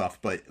that stuff,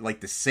 but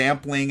like the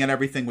sampling and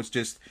everything was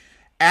just,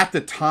 at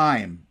the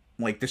time,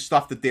 like the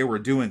stuff that they were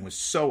doing was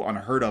so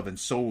unheard of and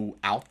so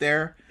out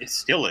there. It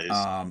still is.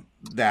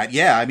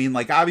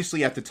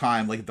 Obviously at the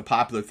time, like the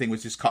popular thing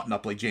was just cutting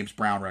up like James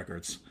Brown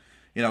records.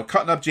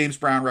 Cutting up James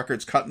Brown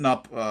records, cutting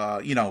up,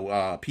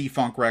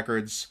 P-Funk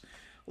records.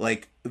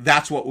 Like,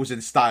 that's what was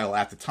in style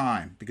at the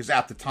time. Because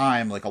at the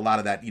time, like, a lot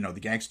of that, the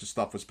gangster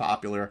stuff was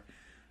popular.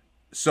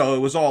 So it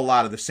was all a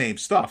lot of the same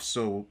stuff.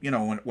 So,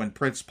 when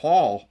Prince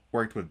Paul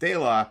worked with De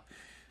La,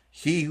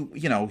 he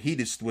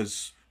just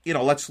was,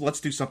 let's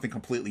do something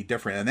completely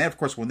different. And then, of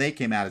course, when they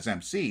came out as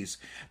MCs,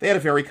 they had a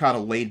very kind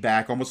of laid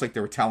back, almost like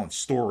they were telling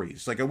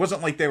stories. Like, it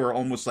wasn't like they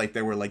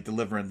were like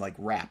delivering, like,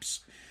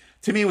 raps.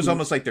 To me, it was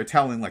almost like they're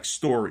telling like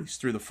stories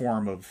through the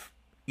form of,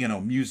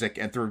 music,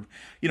 and through,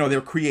 their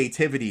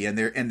creativity and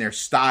their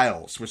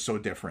styles were so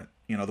different,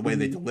 the way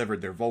they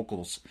delivered their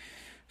vocals.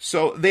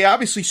 So they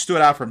obviously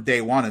stood out from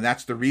day one, and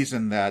that's the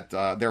reason that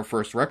their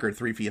first record,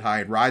 3 Feet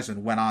High and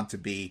Rising, went on to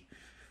be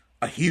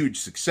a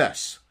huge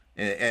success.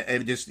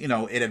 It just,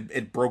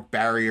 it broke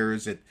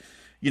barriers. It,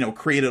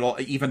 created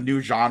even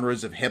new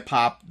genres of hip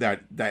hop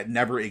that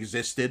never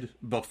existed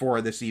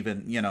before this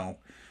even,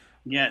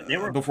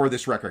 before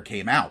this record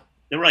came out.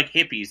 They were like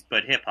hippies,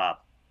 but hip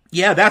hop.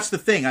 Yeah, that's the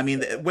thing. I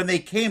mean, when they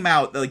came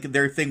out, like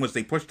their thing was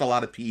they pushed a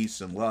lot of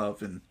peace and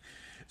love, and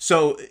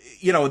so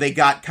they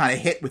got kind of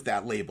hit with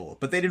that label,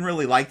 but they didn't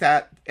really like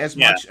that as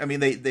much. I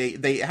mean,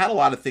 they had a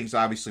lot of things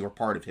obviously were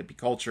part of hippie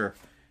culture,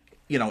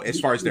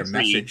 as far as their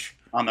message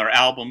on their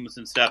albums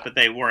and stuff, but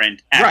they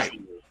weren't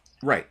actually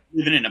right.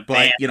 Even in a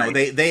band, but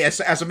they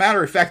as a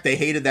matter of fact, they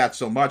hated that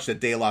so much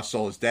that De La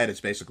Soul is Dead is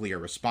basically a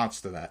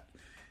response to that.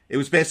 It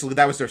was basically,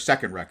 that was their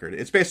second record.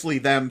 It's basically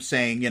them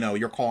saying,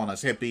 you're calling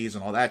us hippies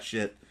and all that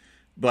shit.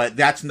 But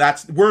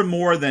we're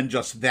more than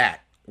just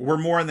that. We're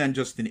more than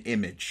just an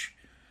image.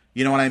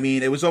 You know what I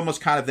mean? It was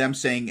almost kind of them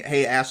saying,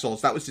 hey,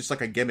 assholes, that was just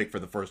like a gimmick for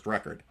the first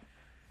record.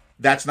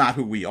 That's not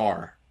who we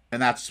are. And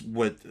that's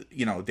what,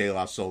 De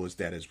La Soul is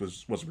Dead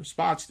was a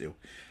response to.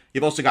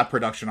 You've also got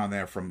production on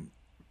there from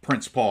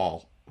Prince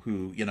Paul,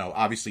 who,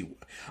 obviously,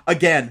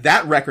 again,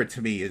 that record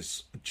to me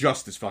is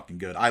just as fucking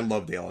good. I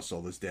love De La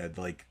Soul is Dead.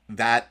 Like,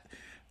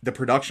 the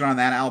production on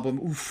that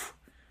album,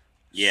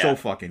 so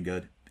fucking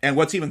good. And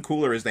what's even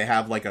cooler is they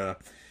have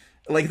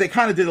they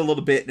kind of did a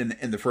little bit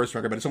in the first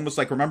record, but it's almost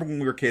like, remember when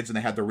we were kids and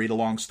they had the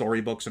read-along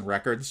storybooks and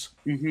records?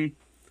 Mm-hmm.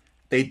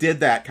 They did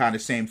that kind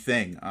of same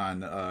thing on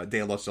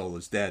De La Soul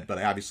is Dead,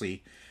 but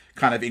obviously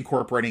kind of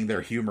incorporating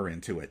their humor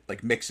into it,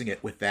 like mixing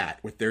it with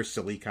their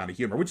silly kind of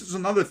humor, which is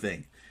another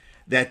thing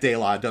that De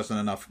La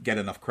doesn't get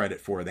enough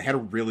credit for. They had a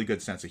really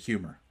good sense of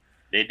humor.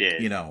 They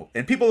did.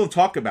 And people don't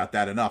talk about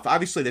that enough.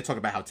 Obviously, they talk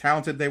about how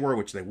talented they were,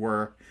 which they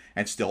were,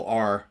 and still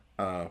are,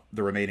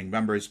 the remaining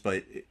members.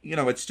 But,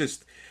 it's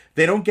just,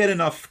 they don't get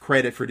enough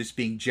credit for just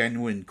being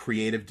genuine,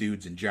 creative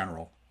dudes in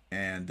general.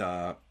 And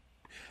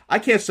I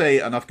can't say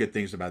enough good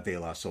things about De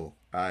La Soul.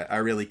 I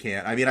really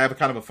can't. I mean, I have a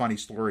kind of a funny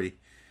story.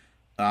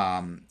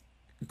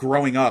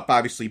 Growing up,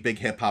 obviously, big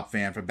hip-hop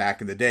fan from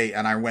back in the day,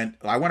 and I went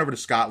over to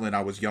Scotland.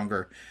 I was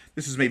younger.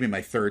 This is maybe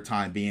my third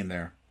time being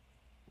there.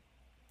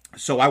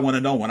 So I want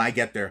to know, when I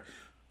get there,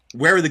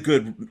 where are the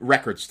good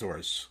record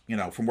stores?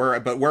 From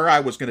where I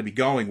was going to be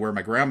going, where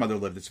my grandmother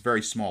lived, it's a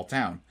very small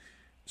town.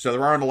 So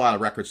there aren't a lot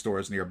of record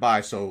stores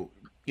nearby. So,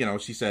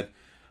 she said,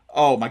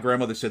 oh, my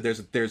grandmother said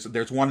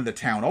there's one in the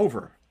town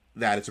over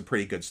that it's a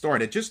pretty good store.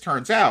 And it just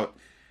turns out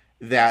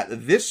that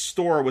this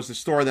store was the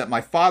store that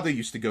my father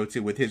used to go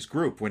to with his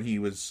group when he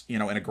was,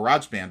 in a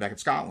garage band back in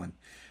Scotland.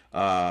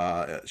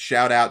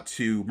 Shout out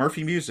to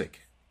Murphy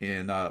Music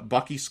in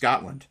Bucky,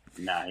 Scotland.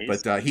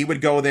 Nice. But he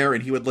would go there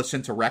and he would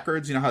listen to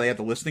records. You know how they had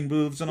the listening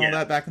booths and all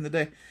that back in the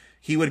day?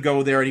 He would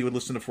go there and he would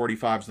listen to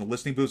 45s in the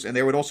listening booths, and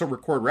they would also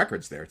record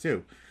records there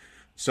too.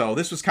 So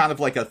this was kind of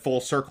like a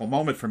full circle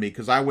moment for me,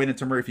 because I went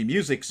into Murphy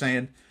Music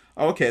saying,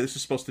 oh, okay, this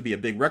is supposed to be a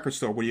big record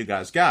store. What do you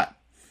guys got?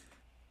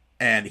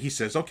 And he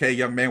says, okay,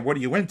 young man, what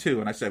are you into?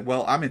 And I said,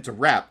 well, I'm into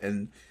rap.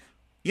 And,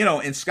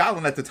 in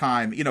Scotland at the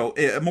time,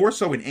 more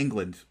so in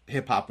England,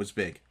 hip-hop was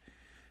big.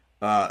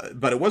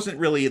 But it wasn't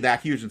really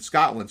that huge in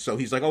Scotland. So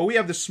he's like, oh, we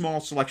have this small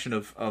selection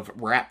of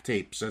rap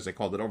tapes, as they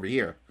called it, over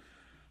here.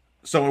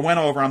 So I went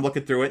over, I'm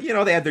looking through it.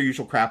 They had their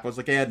usual crap. I was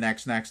like, yeah,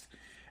 next.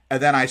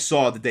 And then I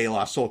saw the De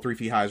La Soul 3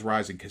 Feet High's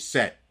Rising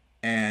cassette.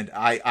 And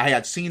I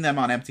had seen them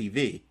on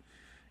MTV.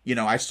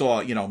 I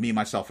saw, Me,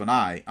 Myself, and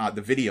I,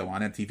 the video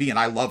on MTV, and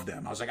I loved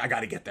them. I was like, I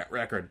got to get that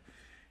record.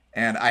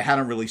 And I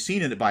hadn't really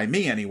seen it by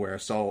me anywhere.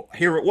 So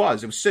here it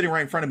was. It was sitting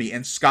right in front of me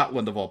in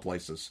Scotland, of all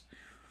places.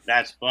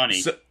 That's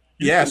funny.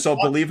 So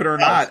believe it or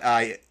not,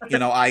 I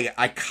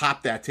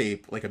copped that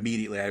tape like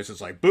immediately. I was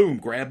just like, boom,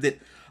 grabbed it.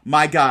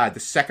 My God,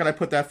 the second I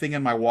put that thing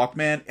in my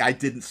Walkman, I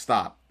didn't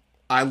stop.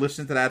 I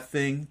listened to that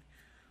thing.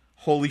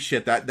 Holy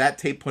shit, that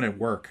tape put in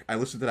work. I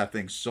listened to that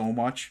thing so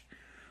much.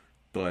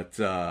 But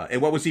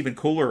and what was even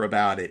cooler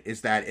about it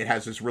is that it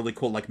has this really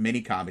cool like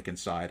mini comic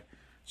inside.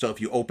 So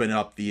if you open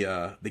up the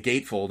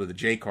gatefold or the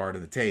J card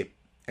of the tape,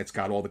 it's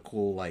got all the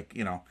cool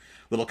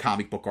little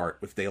comic book art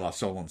with De La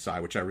Soul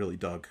inside, which I really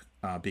dug,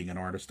 being an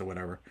artist or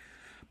whatever.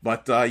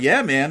 But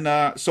yeah,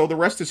 man. So the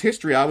rest is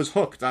history. I was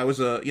hooked. I was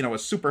a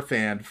super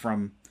fan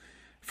from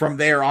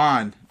there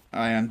on.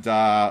 And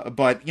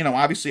but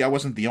obviously I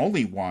wasn't the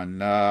only one.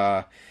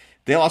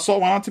 De La Soul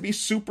went on to be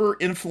super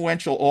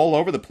influential all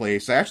over the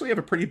place. I actually have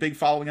a pretty big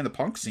following in the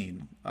punk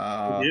scene. You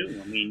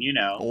do. I mean,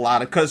 a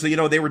lot of, because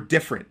they were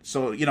different.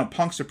 So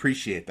punks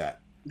appreciate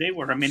that. They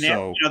were. I mean,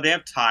 they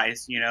have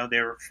ties.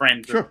 They were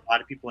friends with a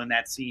lot of people in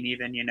that scene.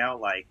 Even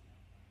like,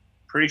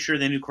 pretty sure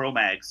they knew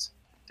Cro-Mags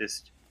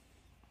just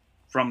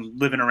from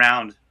living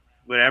around,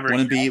 whatever.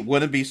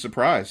 Wouldn't be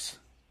surprised.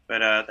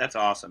 But that's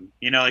awesome.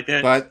 Like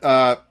that.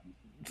 But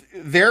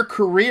their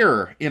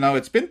career,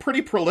 it's been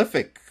pretty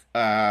prolific.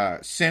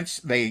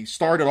 Since they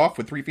started off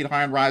with 3 Feet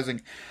High and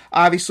Rising.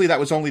 Obviously, that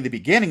was only the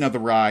beginning of the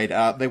ride.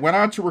 They went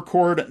on to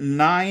record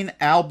 9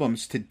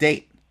 albums to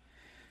date.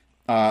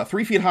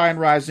 3 Feet High and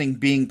Rising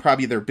being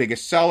probably their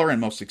biggest seller and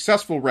most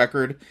successful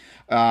record.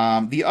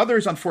 The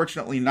others,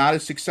 unfortunately, not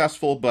as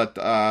successful, but,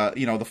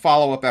 the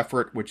follow-up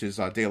effort, which is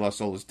De La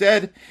Soul is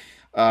Dead,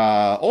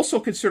 also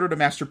considered a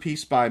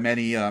masterpiece by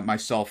many,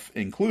 myself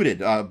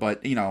included.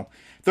 But,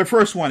 their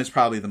first one is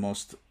probably the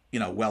most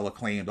well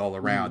acclaimed all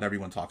around.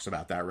 Everyone talks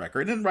about that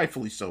record, and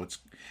rightfully so. It's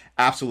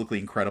absolutely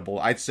incredible.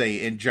 I'd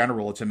say in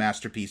general, it's a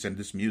masterpiece in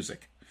this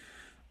music.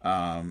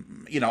 I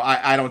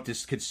don't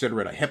just consider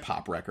it a hip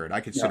hop record. I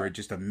consider it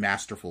just a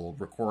masterful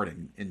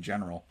recording in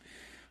general.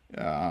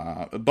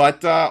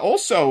 But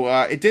also,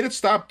 it didn't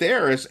stop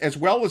there. As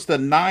well as the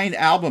 9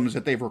 albums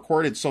that they've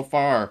recorded so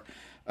far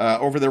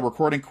over their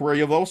recording career,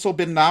 you've also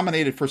been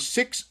nominated for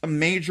 6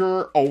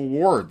 major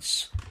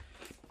awards.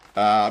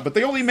 But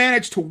they only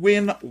managed to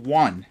win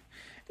 1.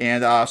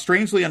 And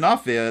strangely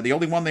enough, the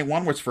only one they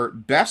won was for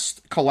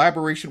Best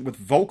Collaboration with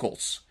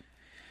Vocals.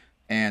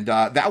 And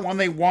that one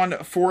they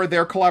won for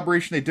their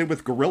collaboration they did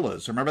with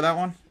Gorillaz. Remember that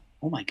one?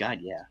 Oh my God,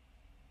 yeah.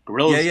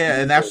 Gorillaz. Yeah.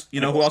 And that's,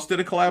 who else did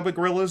a collab with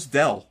Gorillaz?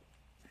 Del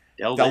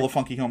the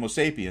Funky Homo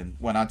Sapien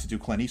went on to do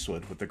Clint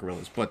Eastwood with the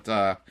Gorillaz.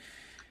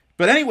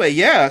 But anyway,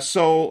 yeah,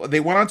 so they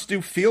went on to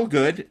do Feel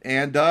Good,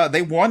 and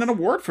they won an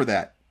award for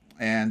that.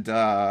 And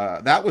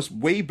that was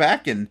way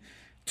back in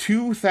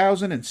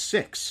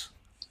 2006.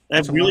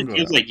 That really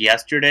feels like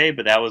yesterday,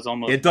 but that was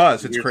almost... It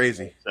does. It's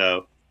crazy. Ago,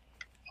 so,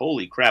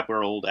 holy crap,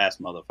 we're old-ass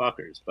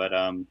motherfuckers.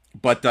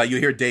 But you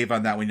hear Dave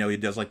on that, we know he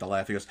does like the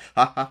laugh. He goes,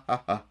 ha, ha,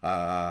 ha, ha,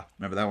 ha.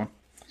 Remember that one?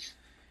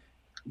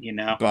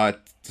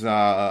 But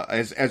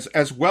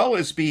as well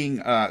as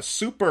being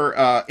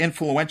super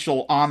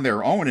influential on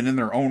their own and in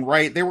their own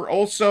right, they were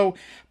also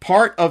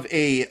part of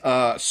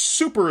a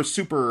super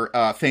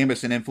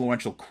famous and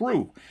influential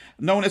crew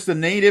known as the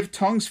Native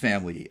Tongues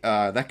family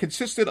that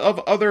consisted of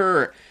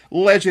other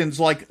legends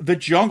like the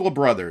Jungle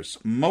Brothers,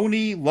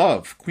 Moni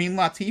Love, Queen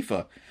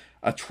Latifah,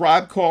 A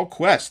Tribe Called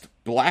Quest,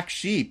 Black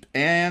Sheep,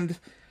 and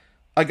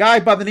a guy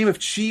by the name of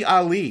Chi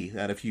Ali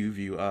that a few of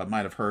you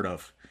might have heard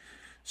of.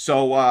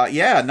 So,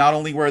 not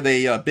only were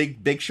they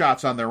big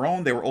shots on their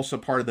own, they were also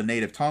part of the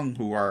Native Tongue,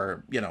 who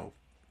are,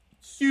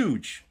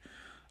 huge.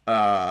 They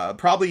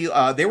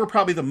were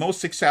probably the most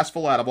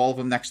successful out of all of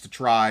them next to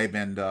Tribe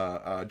and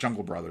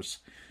Jungle Brothers.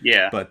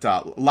 Yeah. But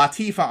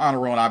Latifah on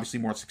her own, obviously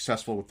more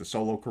successful with the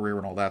solo career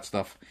and all that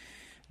stuff.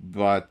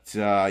 But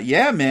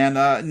yeah, man,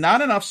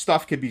 not enough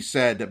stuff could be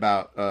said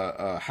about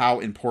how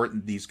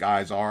important these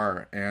guys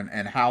are,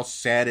 and how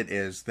sad it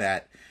is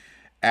that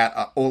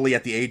only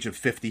at the age of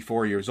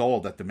 54 years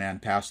old that the man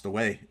passed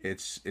away.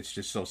 It's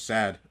just so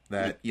sad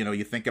that, you know,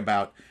 you think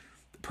about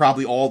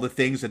probably all the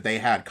things that they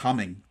had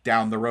coming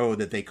down the road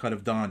that they could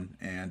have done,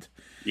 and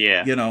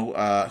Yeah. you know,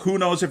 who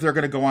knows if they're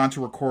going to go on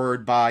to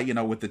record by, you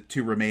know, with the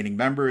two remaining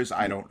members.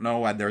 I don't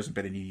know. There hasn't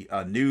been any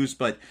news,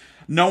 but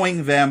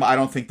knowing them, I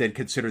don't think they'd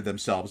consider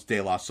themselves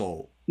De La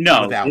Soul.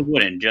 No, they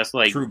wouldn't. Just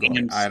like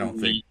Trugoy, I don't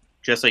think.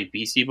 Just like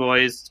Beastie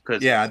Boys.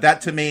 Cause, yeah,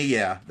 that to me,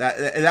 yeah.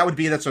 That would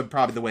be, that's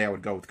probably the way I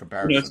would go with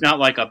comparison. You know, it's not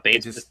like a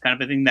bass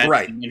kind of a thing. That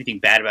right. Anything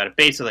bad about a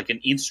bass. It's like an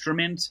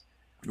instrument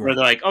where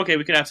they're like, okay,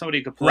 we could have somebody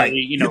who could play, right.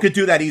 you know. You could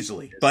do that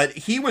easily. But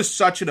he was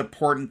such an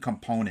important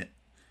component.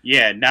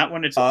 Yeah, not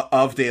when it's...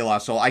 of De La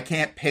Soul. I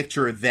can't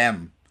picture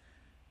them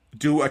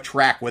do a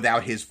track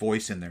without his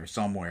voice in there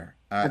somewhere.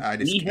 I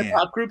just can't.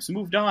 Hip-hop groups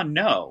moved on?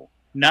 No.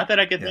 Not that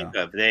I could think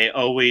of. They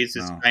always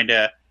just kind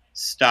of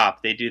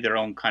stop. They do their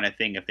own kind of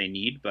thing if they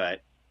need,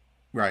 but...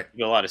 Right.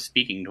 A lot of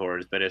speaking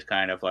towards, but it's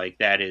kind of like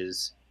that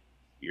is...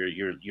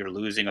 You're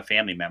losing a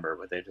family member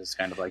with it. It's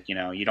kind of like, you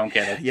know, you don't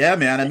get it. Yeah,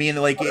 man. I mean,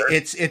 like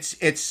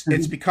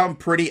it's become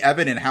pretty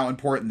evident how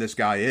important this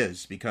guy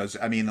is, because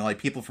I mean, like,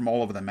 people from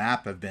all over the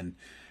map have been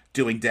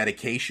doing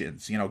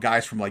dedications, you know,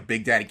 guys from like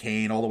Big Daddy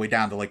Kane all the way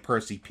down to like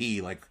Percy P,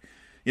 like,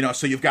 you know,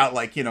 so you've got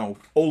like, you know,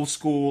 old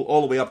school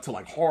all the way up to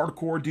like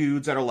hardcore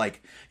dudes that are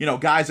like, you know,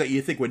 guys that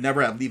you think would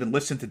never have even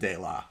listened to De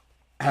La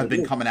have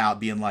been coming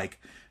out being like,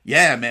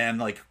 yeah, man,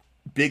 like,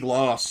 big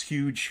loss,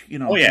 huge, you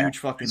know, huge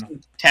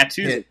fucking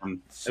tattoos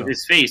of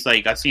his face.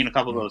 Like, I've seen a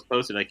couple of those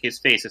posted, like his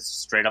face is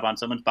straight up on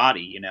someone's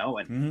body, you know,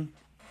 and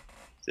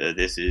so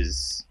this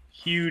is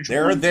huge.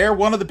 They're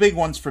one of the big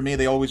ones for me.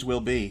 They always will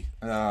be.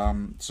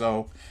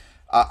 So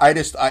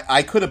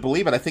I couldn't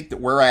believe it. I think that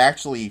where I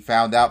actually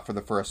found out for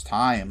the first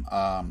time,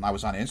 I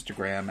was on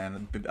Instagram,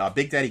 and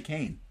Big Daddy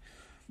Kane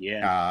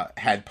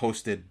had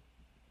posted,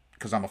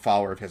 because I'm a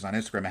follower of his on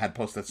Instagram, had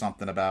posted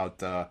something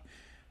about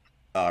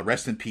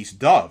rest in peace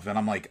Dove, and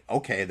I'm like,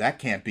 okay, that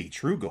can't be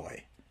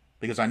Trugoy,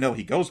 because I know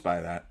he goes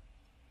by that.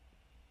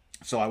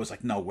 So I was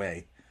like, no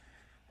way.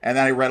 And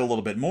then I read a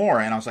little bit more,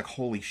 and I was like,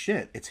 holy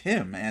shit, it's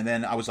him. And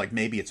then I was like,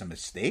 maybe it's a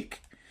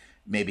mistake.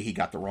 Maybe he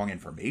got the wrong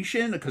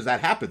information, because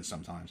that happens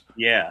sometimes.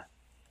 Yeah.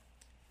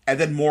 And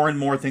then more and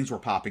more things were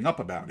popping up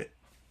about it.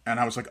 And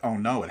I was like, oh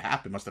no, it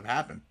happened, must have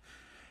happened.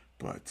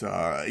 But,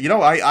 you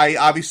know, I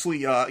obviously,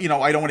 you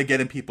know, I don't want to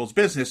get in people's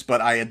business, but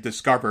I had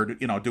discovered,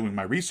 you know, doing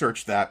my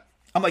research that,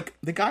 I'm like,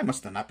 the guy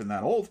must have not been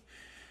that old.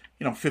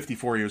 You know,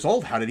 54 years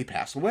old. How did he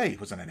pass away?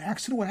 Was it an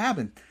accident? What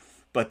happened?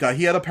 But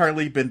he had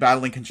apparently been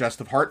battling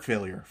congestive heart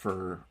failure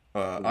for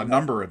a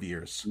number of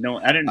years. No,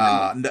 I didn't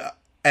know.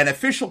 An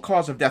official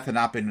cause of death had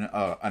not been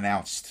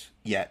announced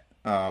yet.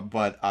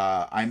 But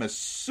I'm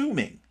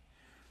assuming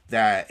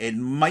that it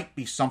might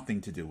be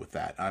something to do with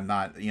that. I'm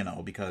not, you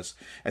know, because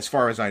as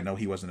far as I know,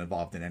 he wasn't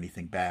involved in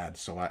anything bad.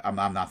 So I'm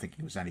not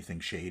thinking it was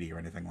anything shady or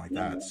anything like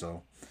that.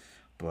 So...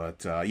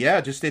 But,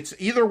 yeah, just, it's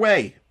either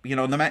way, you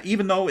know,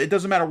 even though it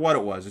doesn't matter what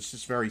it was, it's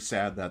just very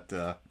sad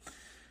that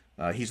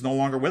he's no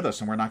longer with us,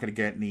 and we're not going to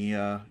get any,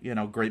 you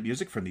know, great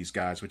music from these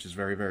guys, which is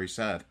very, very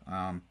sad.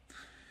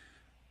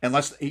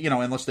 Unless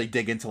they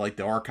dig into, like,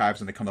 the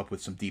archives and they come up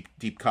with some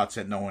deep cuts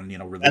that no one, you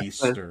know,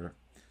 released, or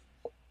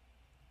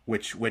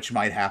which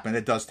might happen.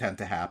 It does tend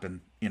to happen.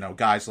 You know,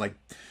 guys like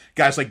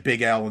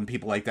Big L and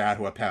people like that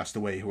who have passed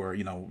away, who are,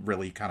 you know,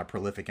 really kind of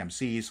prolific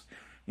MCs.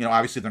 You know,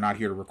 obviously they're not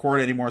here to record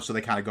anymore, so they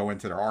kind of go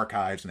into their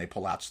archives and they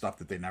pull out stuff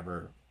that they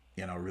never,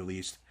 you know,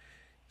 released.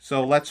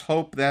 So let's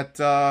hope that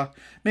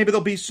maybe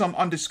there'll be some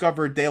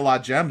undiscovered De La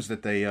gems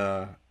that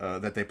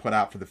they put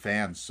out for the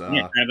fans. I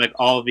have like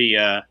all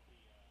the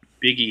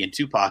Biggie and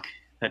Tupac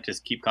that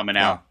just keep coming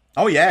out.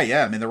 Oh yeah.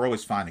 I mean, they're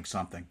always finding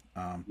something.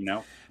 You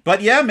know.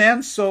 But yeah,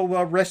 man.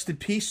 So rest in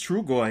peace,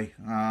 Trugoy.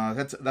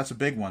 That's a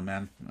big one,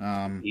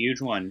 man.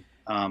 Huge one.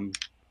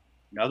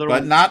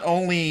 But not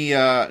only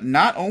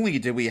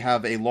did we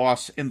have a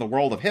loss in the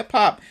world of hip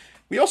hop,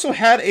 we also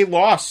had a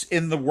loss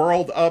in the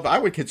world of, I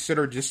would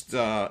consider, just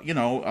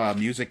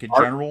music in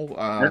general.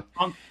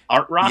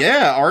 Art rock.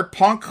 Yeah, art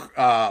punk,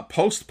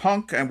 post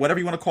punk, and whatever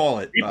you want to call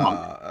it.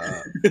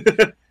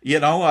 You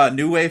know,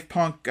 new wave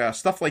punk,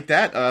 stuff like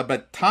that.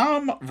 But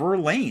Tom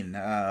Verlaine,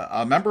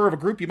 a member of a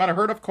group you might have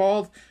heard of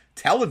called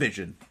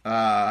Television,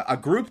 a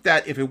group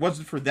that if it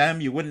wasn't for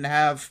them, you wouldn't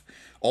have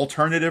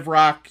alternative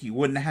rock, you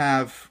wouldn't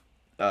have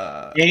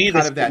any of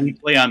this that we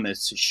play on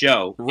this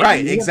show.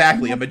 Right,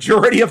 exactly. A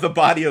majority of the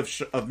body of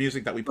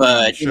music that we play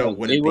on the show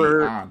wouldn't be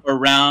on. They were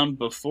around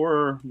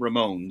before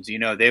Ramones. You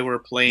know, they were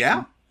playing.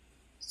 Yeah.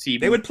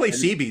 They would play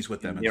CBs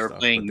with them. They were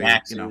playing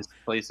Max's, you know,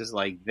 places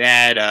like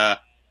that.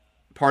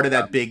 Part of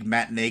that big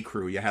matinee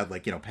crew, you had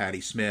like, you know,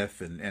 Patti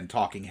Smith and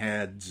Talking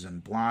Heads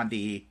and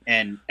Blondie,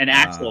 and an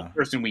actual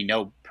person we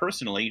know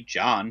personally,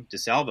 John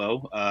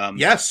DeSalvo.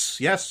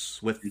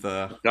 Yes, with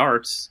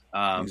Darts.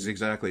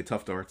 Exactly,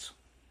 Tough Darts.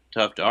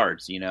 Tough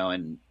Darts,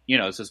 and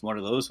it's just one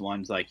of those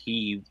ones. Like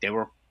they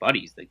were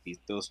buddies, like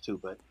those two.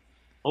 But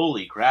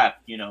holy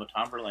crap,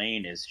 Tom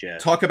Verlaine is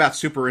just talk about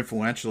super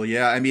influential.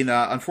 Yeah, I mean,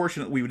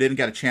 unfortunately, we didn't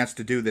get a chance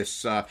to do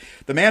this.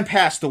 The man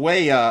passed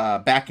away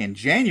back in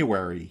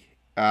January,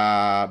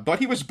 but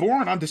he was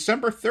born on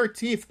December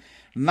 13th,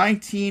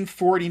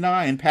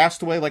 1949.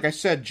 Passed away, like I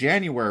said,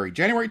 January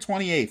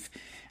 28th,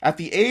 at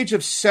the age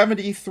of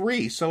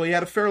 73. So he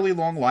had a fairly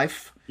long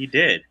life. He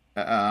did.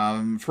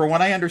 For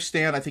what I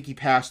understand, I think he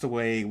passed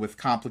away with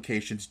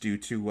complications due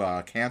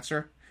to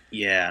cancer.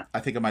 Yeah. I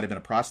think it might have been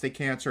a prostate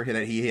cancer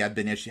that he had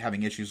been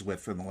having issues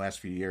with in the last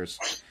few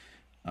years.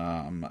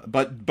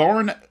 But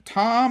born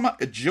Tom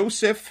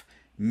Joseph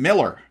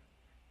Miller.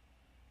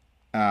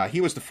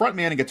 He was the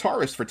frontman and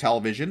guitarist for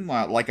television,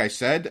 like I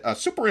said,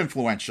 super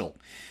influential.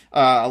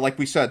 Like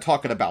we said,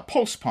 talking about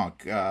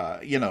post-punk,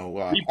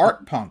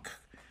 art punk,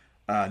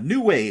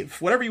 new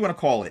wave, whatever you want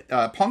to call it,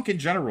 punk in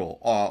general,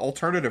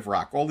 alternative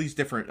rock, all these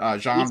different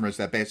genres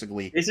that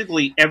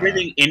basically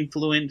everything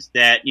influenced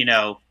that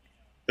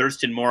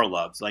Thurston Moore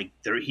loves. Like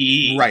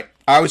right.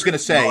 I was going to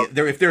say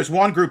if there's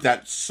one group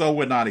that so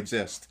would not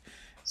exist,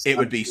 it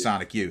would be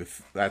Sonic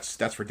Youth. That's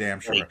for damn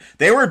sure. Right.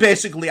 They were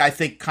basically, I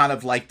think, kind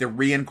of like the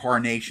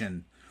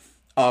reincarnation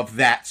of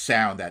that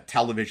sound that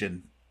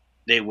television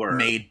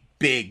made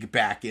big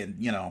back in,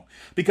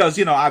 because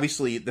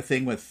obviously the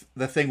thing with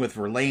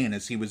Verlaine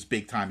is he was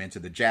big time into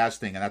the jazz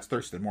thing, and that's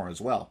Thurston Moore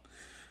as well.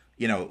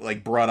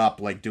 Like brought up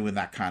like doing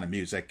that kind of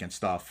music and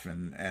stuff,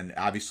 and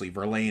obviously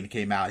Verlaine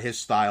came out. His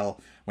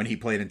style when he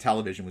played in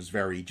television was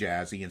very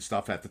jazzy and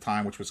stuff at the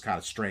time, which was kind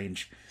of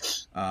strange.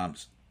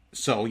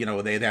 So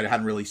they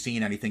hadn't really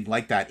seen anything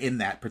like that in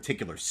that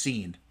particular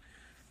scene.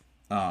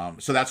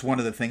 So that's one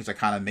of the things that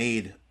kind of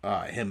made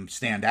him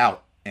stand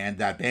out and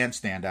that band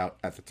stand out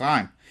at the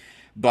time.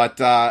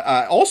 But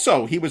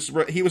also, he was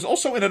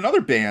also in another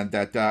band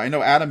that I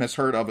know Adam has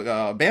heard of,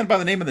 a band by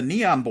the name of the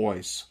Neon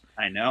Boys.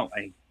 I know.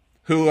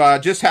 Who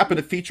just happened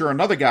to feature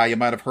another guy you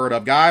might have heard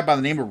of, guy by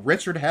the name of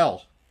Richard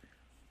Hell.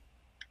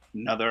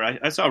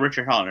 I saw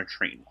Richard Hell on a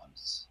train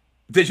once.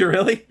 Did you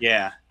really?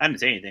 Yeah. I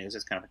didn't say anything. It was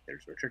just kind of like,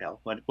 there's Richard Hell.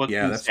 What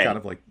yeah, that's kind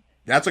of like,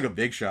 that's like a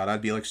big shot.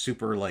 I'd be like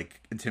super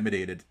like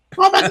intimidated.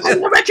 Oh my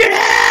God, Richard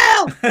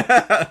Hell!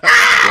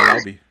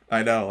 Well,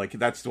 I know, like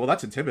that's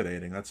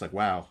intimidating. That's like,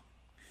 wow.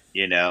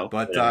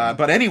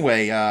 But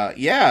anyway,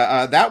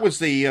 that was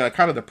the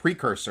kind of the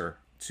precursor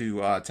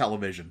to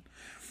television.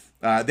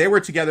 They were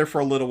together for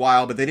a little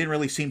while, but they didn't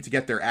really seem to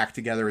get their act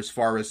together as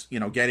far as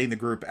getting the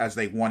group as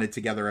they wanted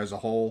together as a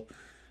whole.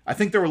 I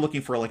think they were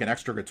looking for like an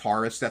extra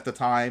guitarist at the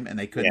time, and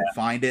they couldn't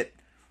find it.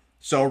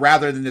 So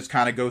rather than just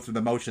kind of go through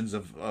the motions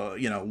of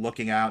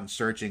looking out and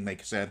searching, they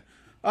said,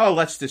 "Oh,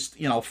 let's just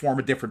form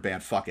a different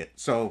band. Fuck it."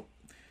 So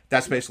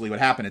that's basically what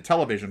happened. And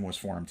television was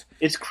formed.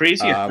 It's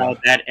crazy how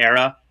that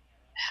era.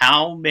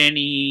 How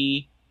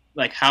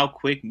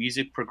quick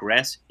music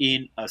progressed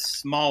in a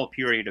small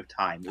period of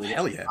time.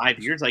 Hell yeah. 5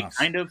 years,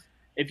 kind of,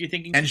 if you're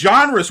thinking. And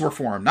genres were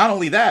formed. Not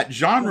only that,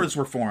 genres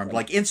were formed,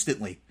 like,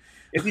 instantly.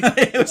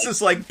 It was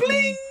just like,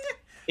 bling!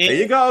 There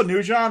you go,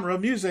 new genre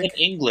of music. In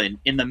England,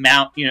 in the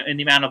amount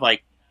of,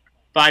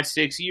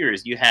 5-6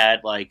 years, you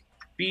had, early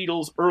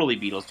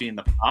Beatles doing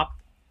the pop,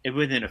 and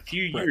within a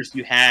few years,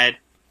 you had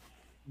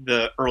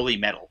the early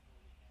metal.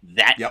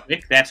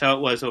 Quick, that's how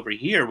it was over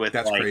here with,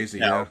 that's crazy,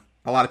 yeah.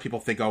 A lot of people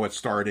think, it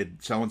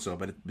started so-and-so,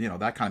 but,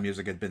 that kind of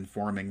music had been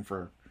forming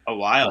for a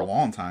while. For a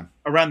long time.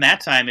 Around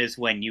that time is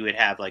when you would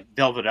have,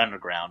 Velvet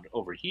Underground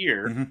over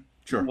here. Mm-hmm.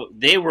 Sure.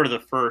 They were the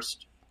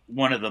first,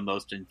 one of the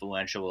most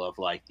influential of,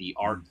 the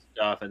art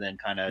stuff, and then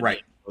kind of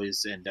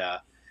noise and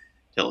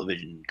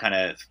television kind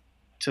of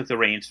took the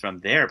reins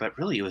from there. But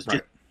really, it was just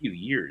a few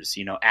years,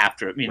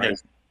 after. I mean,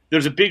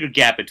 there's a bigger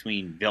gap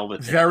between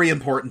Velvet. Very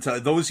important.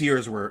 Those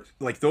years were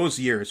those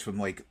years from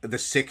the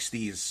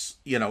 60s,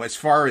 as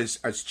far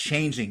as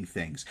changing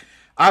things.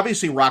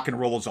 Obviously, rock and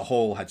roll as a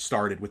whole had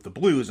started with the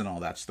blues and all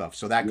that stuff.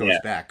 So that goes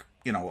back,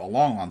 a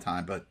long, long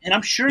time. But, and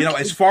I'm sure,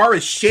 as far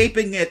as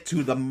shaping it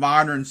to the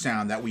modern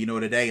sound that we know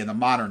today and the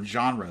modern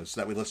genres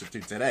that we listen to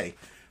today,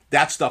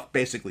 that stuff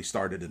basically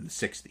started in the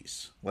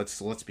 60s.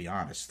 Let's be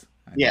honest.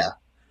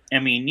 I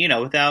mean,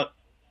 without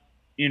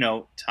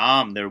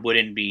Tom, there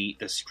wouldn't be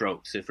the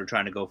Strokes if we're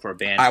trying to go for a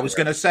band. I was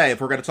going to say,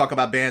 if we're going to talk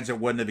about bands that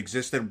wouldn't have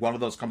existed, one of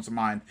those comes to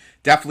mind.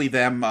 Definitely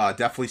them.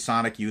 Definitely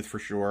Sonic Youth for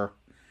sure.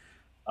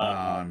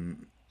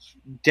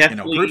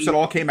 Definitely, groups that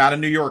all came out of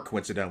New York,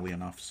 coincidentally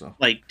enough. So,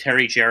 like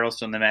Terry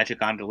Jarrell and the Magic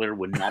Gondolier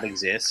would not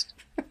exist.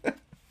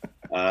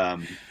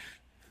 And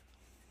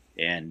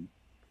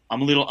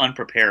I'm a little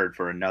unprepared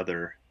for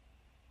another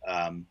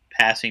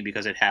passing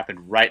because it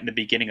happened right in the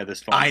beginning of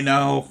this film. I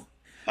know.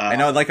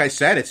 Like I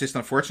said, it's just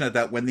unfortunate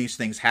that when these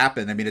things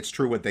happen, I mean, it's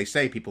true what they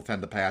say, people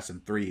tend to pass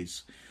in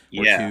threes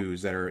or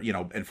twos that are,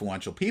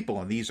 influential people,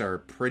 and these are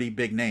pretty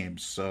big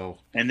names, so...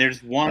 And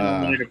there's one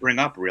I wanted to bring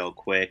up real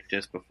quick,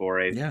 just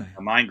before my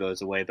mind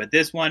goes away, but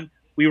this one,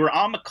 we were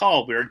on the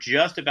call, we were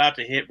just about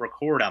to hit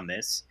record on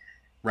this,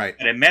 right?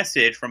 And a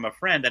message from a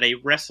friend that a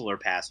wrestler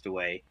passed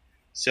away,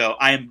 So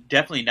I am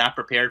definitely not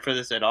prepared for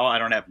this at all. I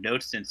don't have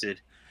notes since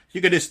it.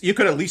 You could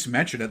at least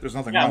mention it. There's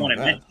nothing Yeah, I wrong want with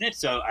to that. mention it,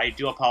 so I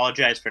do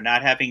apologize for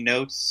not having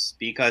notes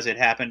because it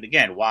happened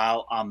again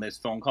while on this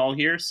phone call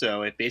here.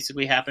 So it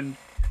basically happened.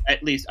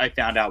 At least I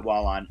found out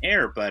while on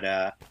air.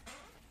 But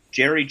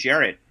Jerry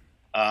Jarrett,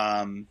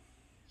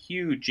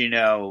 huge,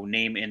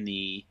 name in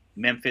the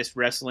Memphis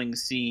wrestling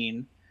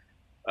scene,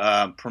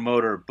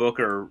 promoter,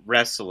 booker,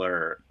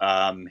 wrestler.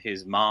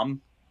 His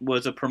mom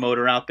was a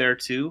promoter out there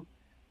too,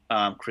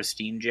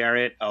 Christine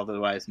Jarrett,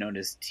 otherwise known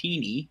as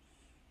Teenie.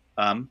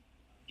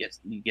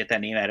 You get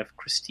that name out of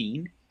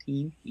Christine,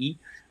 Teenie.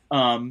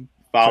 Father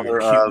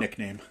Cute of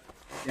nickname.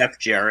 Jeff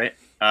Jarrett,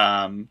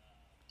 who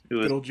was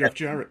Good old Jeff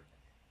Jarrett.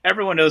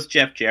 Everyone knows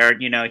Jeff Jarrett.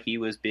 He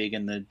was big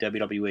in the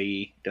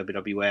WWE,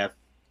 WWF,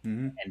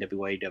 Mm-hmm.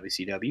 NWA,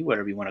 WCW,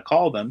 whatever you want to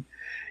call them.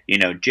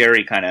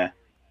 Jerry kind of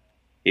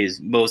is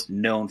most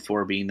known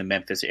for being the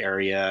Memphis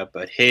area,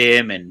 but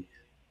him and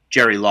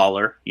Jerry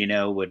Lawler,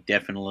 would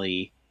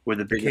definitely were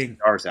the biggest King.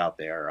 stars out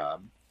there.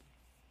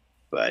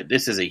 But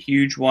this is a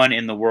huge one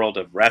in the world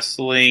of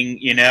wrestling.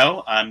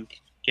 I'm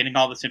getting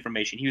all this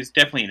information. He was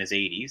definitely in his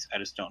 80s. I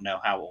just don't know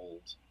how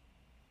old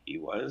he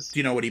was. Do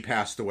you know what he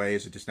passed away?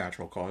 Is it just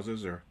natural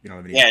causes, or you don't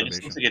have any Yeah, it information?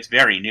 just looks like it's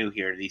very new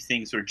here. These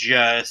things were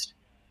just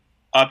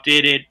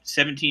updated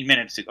 27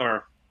 minutes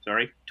ago.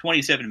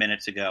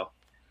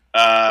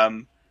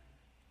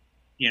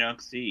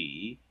 Let's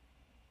see.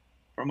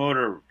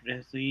 Promoter,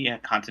 yeah,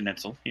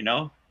 Continental,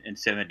 in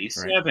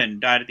 77, right.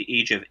 Died at the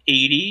age of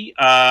 80.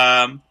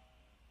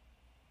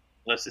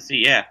 Let's just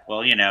see, yeah.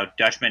 Well,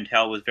 Dutch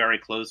Mantell was very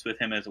close with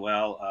him as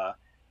well.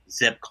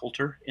 Zeb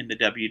Coulter in the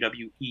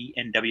WWE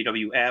and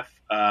WWF.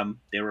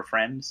 They were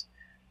friends.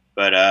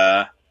 But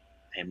I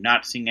am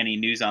not seeing any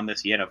news on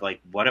this yet of,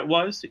 what it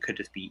was. It could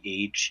just be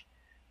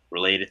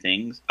age-related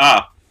things.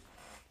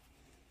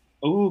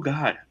 Oh,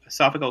 God.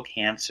 Esophageal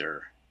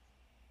cancer.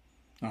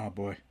 Oh,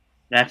 boy.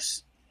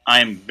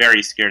 I'm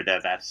very scared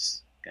that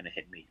that's going to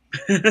hit me.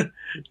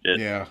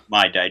 Yeah.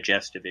 My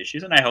digestive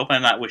issues. And I hope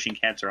I'm not wishing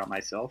cancer on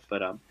myself.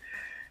 But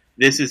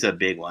this is a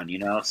big one,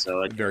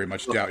 So I very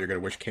much doubt you're going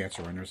to wish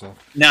cancer on yourself.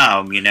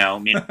 No,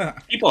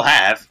 people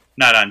have.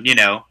 Not on,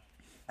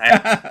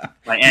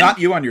 not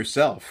you on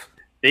yourself.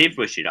 They've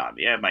wished it on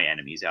me. I have my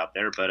enemies out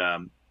there. But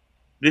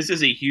this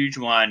is a huge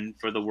one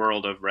for the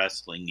world of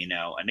wrestling,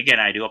 And again,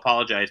 I do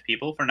apologize,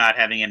 people, for not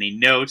having any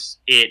notes.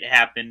 It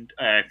happened.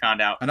 I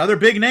found out another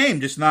big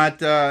name, just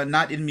not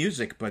in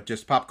music, but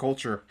just pop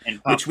culture,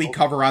 which we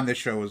cover on this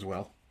show as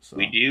well. So.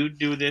 We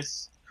do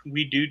this.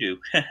 We do. Do.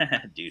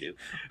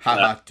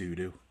 Ha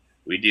do.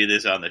 We do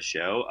this on the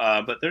show,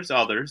 but there's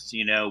others.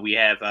 We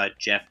have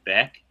Jeff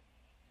Beck.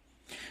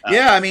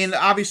 Yeah, I mean,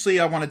 obviously,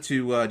 I wanted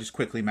to just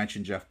quickly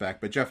mention Jeff Beck,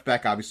 but Jeff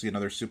Beck, obviously,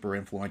 another super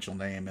influential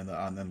name in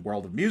the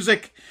world of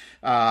music.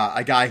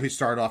 A guy who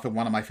started off in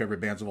one of my favorite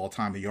bands of all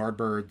time, the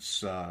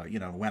Yardbirds.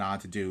 Went on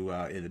to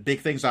do big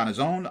things on his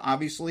own.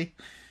 Obviously,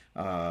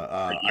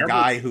 a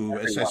guy who,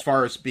 as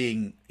far as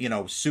being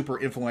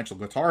super influential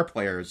guitar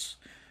players,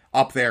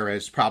 up there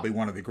as probably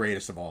one of the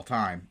greatest of all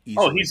time.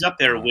 Easily. Oh, he's up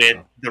there with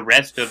the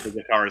rest of the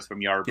guitarists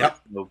from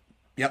Yardbirds.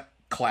 Yep.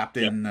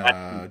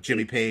 Clapton,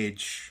 Jimmy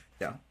Page.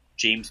 Yeah.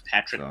 James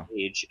Patrick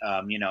Page.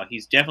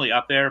 He's definitely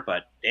up there,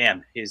 but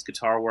damn, his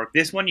guitar work.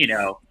 This one,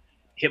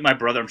 hit my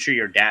brother. I'm sure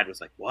your dad was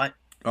like, what?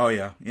 Oh,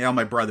 yeah. Yeah,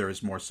 my brother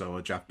is more so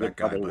a Jeff Beck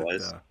guy.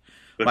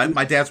 But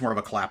my dad's more of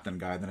a Clapton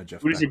guy than a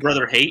Jeff Beck guy. Who does your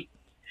brother hate?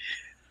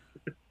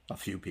 A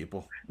few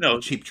people. No.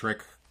 Cheap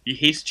Trick. He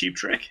hates Cheap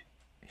Trick?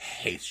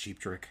 Hates Cheap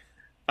Trick.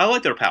 I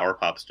like their power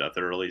pop stuff,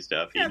 their early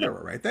stuff. Yeah, they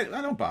were right. That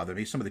don't bother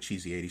me. Some of the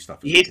cheesy 80s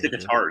stuff. He hates the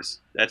guitars.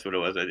 That's what it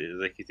was.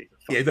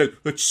 That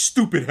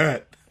stupid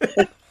hat.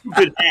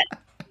 Stupid hat.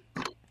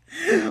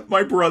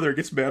 My brother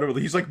gets mad over.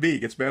 He's like me.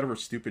 Gets mad over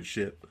stupid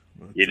shit.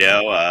 But,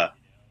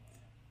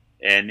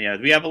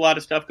 and we have a lot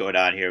of stuff going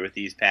on here with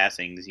these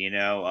passings.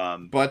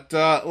 But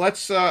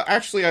let's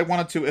actually, I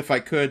wanted to, if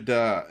I could,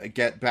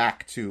 get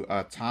back to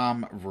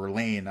Tom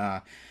Verlaine.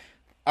 I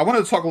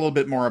wanted to talk a little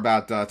bit more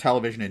about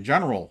television in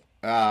general.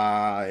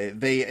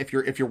 If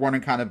you're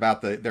wondering kind of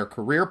about their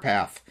career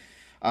path,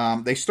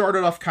 they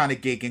started off kind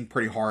of gigging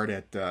pretty hard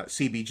at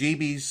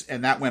CBGB's,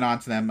 and that went on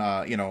to them.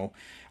 I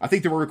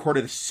think they were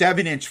recorded a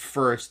 7-inch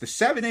first. The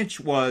 7-inch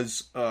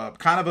was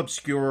kind of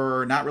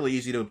obscure, not really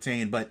easy to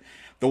obtain, but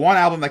the one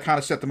album that kind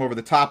of set them over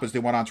the top is they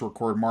went on to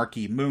record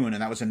Marquee Moon,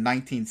 and that was in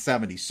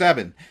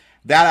 1977.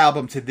 That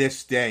album to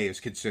this day is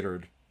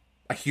considered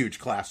a huge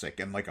classic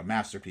and like a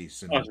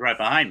masterpiece. And, it's right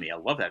behind me. I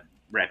love that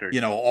record.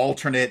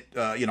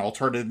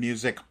 Alternative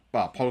music,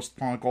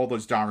 post-punk, all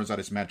those genres I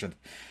just mentioned.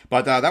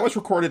 But that was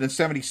recorded in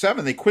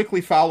 77. They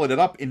quickly followed it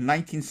up in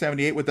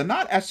 1978 with a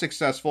not as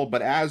successful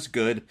but as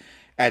good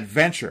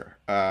Adventure.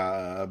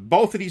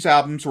 Both of these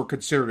albums were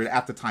considered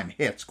at the time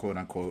hits, quote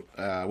unquote,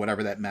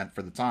 whatever that meant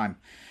for the time.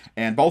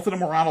 And both of them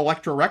were on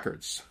Elektra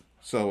Records.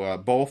 So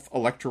both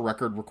Elektra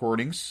record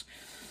recordings.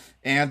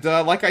 And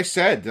like I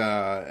said,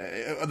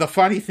 the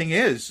funny thing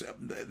is,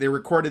 they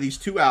recorded these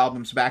two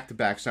albums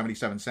back-to-back,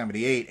 77,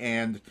 78,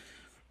 and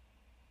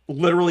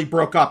literally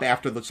broke up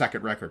after the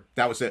second record.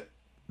 That was it.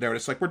 They were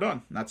just like, we're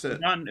done. That's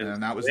it. Done.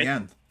 And that was the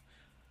end.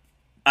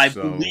 I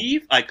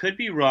believe, I could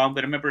be wrong,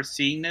 but I remember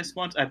seeing this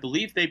once. I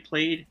believe they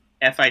played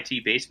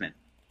FIT Basement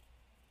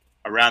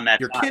around that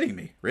You're time. kidding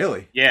me.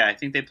 Really? Yeah, I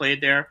think they played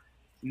there.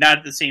 Not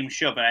at the same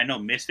show, but I know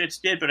Misfits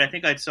did, but I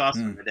think I saw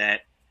some of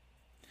that.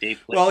 They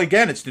played. Well,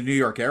 again, it's the New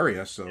York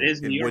area, so it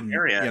is New York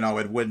area.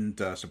 it wouldn't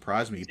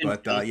surprise me.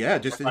 But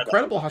just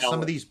incredible how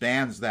some of these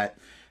bands that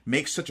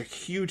make such a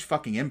huge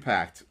fucking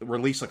impact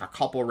release like a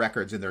couple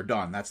records and they're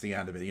done. That's the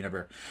end of it. You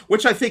never,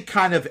 which I think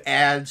kind of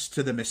adds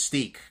to the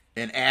mystique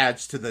and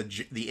adds to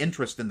the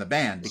interest in the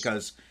band,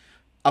 because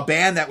a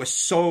band that was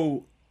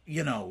so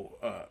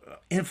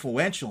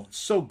influential and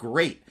so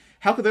great,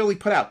 how could they only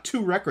put out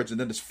 2 records and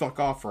then just fuck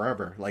off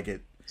forever? Like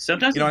it.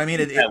 Sometimes you know what I mean?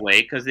 That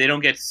way, because they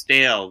don't get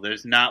stale.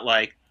 There's not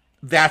like.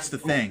 That's the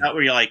thing. Not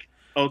where you're like,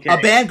 okay. A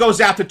band goes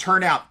out to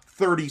turn out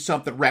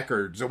 30-something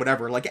records or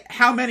whatever. Like,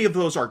 how many of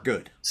those are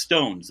good?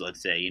 Stones,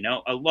 let's say.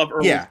 I love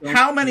early Stones.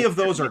 How many of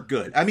those are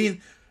good? I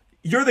mean,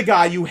 you're the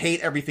guy, you hate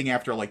everything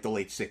after, like, the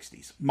late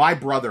 60s. My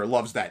brother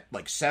loves that,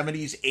 like,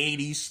 70s,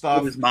 80s stuff.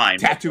 It was mine.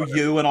 Tattoo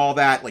You and all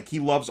that. Like, he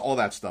loves all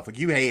that stuff. Like,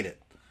 you hate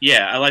it.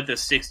 Yeah, I like the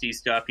 60s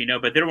stuff,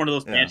 but they're one of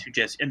those bands who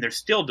just, and they're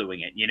still doing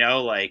it,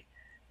 like,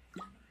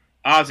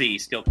 Ozzy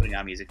still putting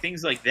out music,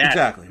 things like that.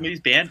 Exactly. Some of these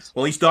bands.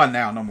 Well, he's done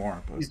now, no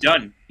more. But. He's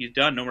done.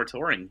 No more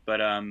touring.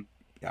 But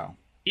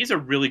he's a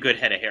really good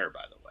head of hair,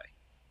 by the way.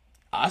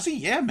 Ozzy,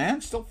 yeah, man,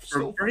 still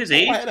for his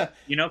age,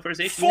 for his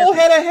age, full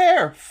head of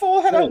hair,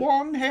 full head of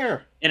long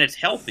hair, and it's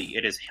healthy.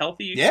 It is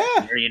healthy. Yeah,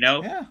 hair,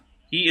 Yeah.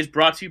 He is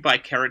brought to you by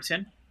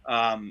Keratin.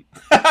 Brought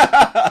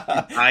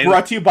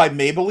to you by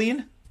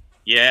Maybelline.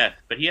 Yeah,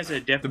 but he has a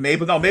different.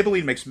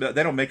 Maybelline makes. They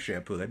don't make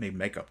shampoo. They make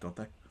makeup, don't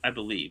they? I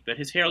believe, but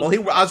his hair. Well,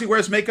 Ozzy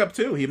wears makeup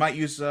too. He might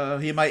use.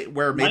 He might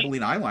wear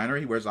Maybelline eyeliner.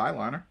 He wears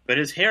eyeliner. But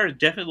his hair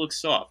definitely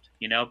looks soft,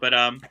 But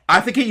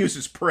I think he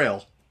uses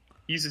Prel.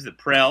 He uses the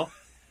Prel.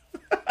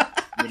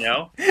 I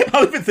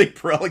don't even think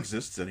Prel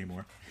exists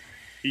anymore.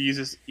 He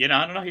uses. I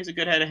don't know. He's a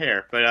good head of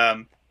hair, but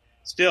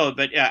still.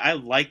 But yeah, I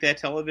like that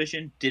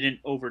television. Didn't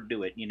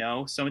overdo it.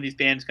 Some of these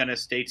bands kind of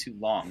stay too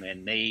long,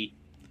 and they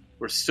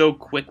were so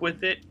quick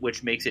with it,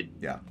 which makes it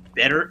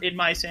better in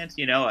my sense.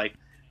 Like.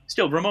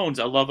 Still, Ramones,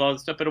 I love all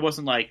this stuff, but it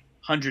wasn't like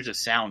hundreds of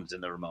sounds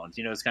in the Ramones.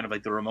 It's kind of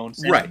like the Ramones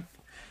sound. Right.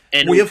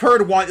 And we have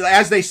heard one,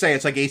 as they say,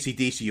 it's like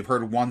AC/DC. You've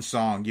heard one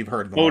song, you've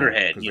heard them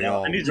Motorhead, all. They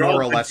all, and these more are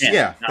all or less,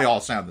 they all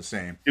sound the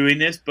same. Doing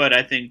this, but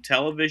I think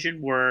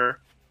television were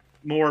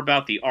more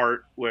about the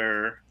art,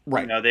 where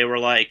they were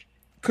like,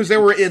 because they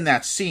were in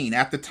that scene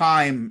at the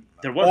time.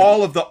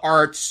 All of the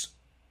arts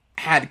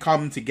had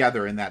come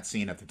together in that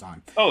scene at the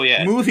time. Oh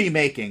yeah, movie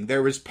making.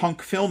 There was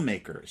punk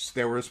filmmakers.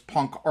 There was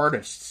punk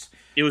artists.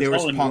 There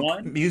was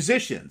punk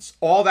musicians.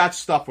 All that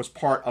stuff was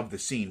part of the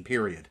scene,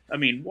 period. I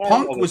mean,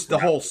 punk was the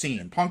whole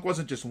scene. Punk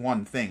wasn't just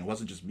one thing. It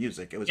wasn't just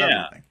music. It was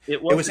everything.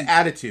 It was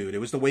attitude. It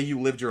was the way you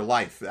lived your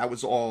life. That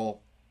was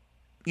all,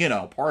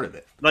 part of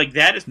it. Like,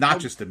 that is not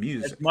just the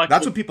music.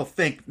 That's what people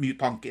think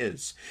punk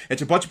is.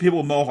 It's a bunch of people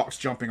with mohawks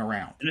jumping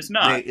around. And it's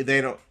not.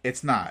 They don't.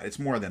 It's not. It's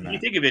more than that. You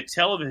think of it,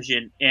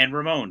 television and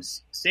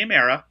Ramones, same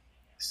era,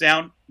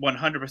 sound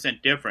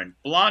 100% different.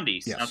 Blondie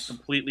sounds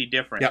completely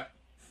different. Yep.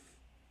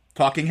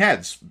 Talking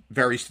Heads,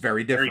 very,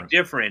 very different.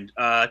 Very different.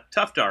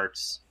 Tough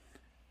Darts,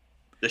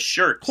 the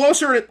shirts,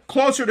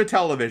 closer to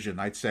television,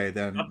 I'd say,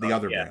 than the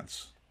other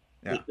bands.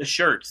 Yeah. The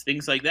shirts,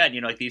 things like that.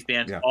 Like these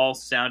bands all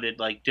sounded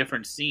like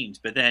different scenes.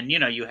 But then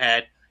you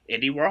had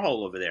Andy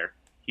Warhol over there.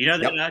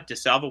 That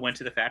DeSalvo went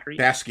to the factory.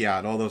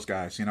 Basquiat, all those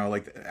guys.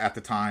 Like at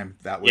the time,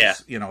 that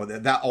was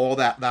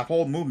that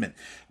whole movement.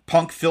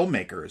 Punk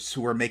filmmakers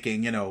who were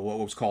making what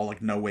was called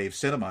like no wave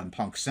cinema and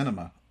punk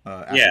cinema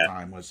at the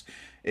time was.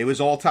 It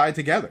was all tied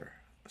together.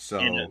 So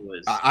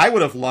I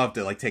would have loved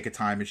to take a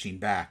time machine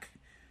back.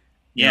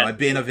 I'd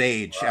been of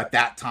age at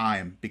that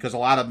time, because a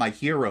lot of my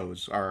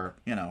heroes are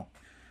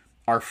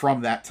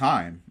from that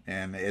time.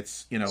 And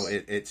it's,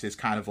 it's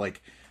kind of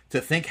like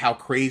to think how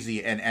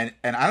crazy and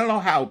I don't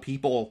know how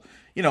people,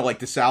 like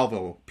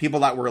DeSalvo, people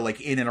that were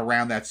in and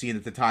around that scene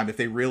at the time, if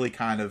they really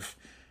kind of,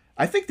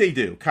 I think they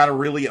do kind of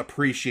really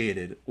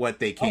appreciated what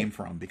they came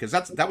from, because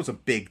that was a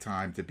big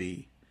time to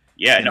be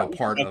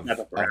part of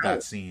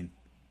that scene.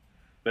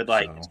 But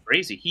it's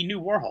crazy. He knew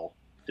Warhol,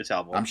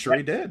 DeSalvo. I'm sure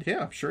he did.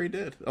 Yeah, I'm sure he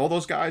did. All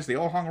those guys, they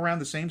all hung around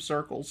the same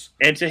circles.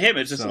 And to him,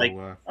 it's just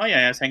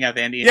let's hang out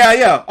with Andy.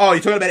 Yeah. Oh,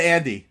 you're talking about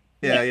Andy.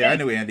 Yeah, I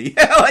knew Andy.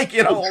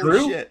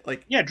 Drew? Shit.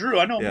 Drew,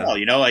 I know him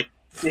all.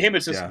 To him,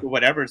 it's just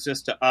whatever. It's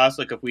just to us,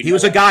 if we. He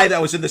was a guy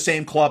that was in the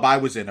same club I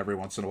was in every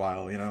once in a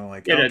while.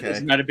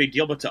 It's not a big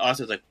deal, but to us,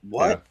 it's like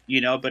what,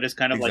 But it's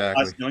kind of like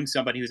us knowing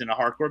somebody who's in a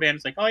hardcore band.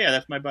 It's like, oh yeah,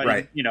 that's my buddy.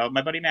 Right.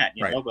 My buddy Matt.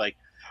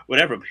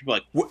 Whatever.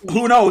 People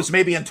who knows?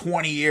 Maybe in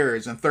 20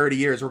 years and 30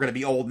 years, we're going to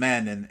be old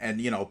men, and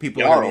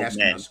people are going to be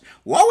asking us,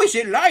 "What was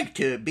it like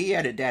to be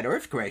at that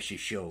Earth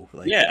Crisis show?"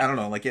 I don't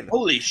know.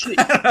 Holy shit!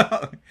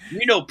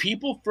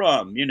 People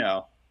from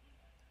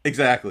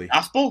exactly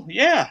gospel.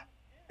 Yeah.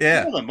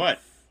 Tell them what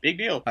big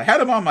deal. I had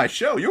him on my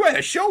show. You had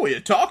a show where you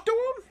talked to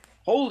him.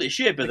 Holy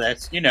shit! But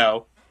that's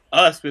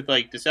us with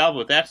like DeSalvo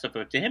with that stuff,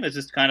 but to him it's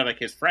just kind of like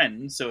his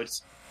friend. So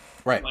it's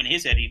Right. in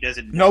his head he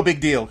doesn't. No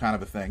big deal, kind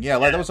of a thing. Yeah,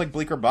 like that was like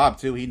Bleecker Bob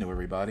too. He knew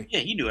everybody. Yeah,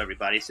 he knew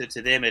everybody. So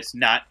to them, it's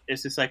not.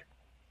 It's just like,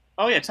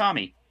 oh yeah,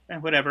 Tommy,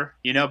 whatever,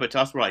 you know. But to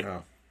us, we're like,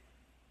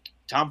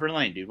 Tom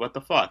Verlaine, dude, what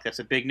the fuck? That's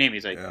a big name.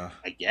 He's like,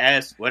 I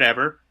guess,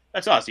 whatever.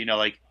 That's us, you know.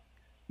 Like,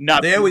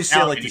 not. They always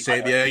say like to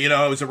say, yeah, you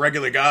know, it was a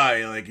regular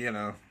guy. Like, you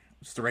know,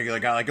 it's the regular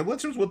guy. Like,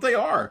 what's what they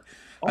are.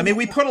 I mean,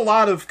 we put a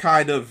lot of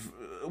kind of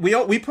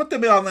we put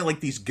them on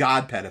like these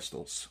god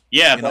pedestals.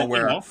 Yeah, you know,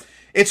 where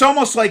it's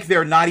almost like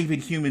they're not even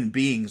human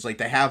beings. Like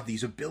they have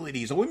these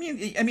abilities. I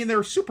mean,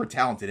 they're super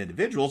talented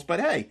individuals, but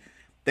hey,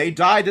 they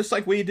die just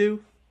like we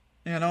do.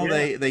 You know,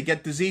 they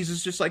get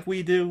diseases just like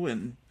we do,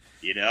 and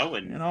they're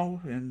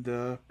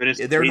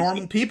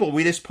normal people.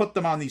 We just put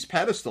them on these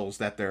pedestals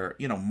that they're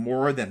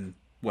more than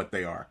what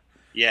they are.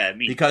 Yeah, I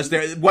mean, because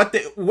they're what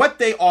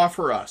they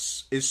offer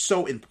us is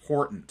so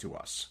important to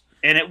us.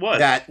 And it was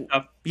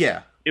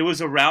it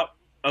was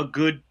a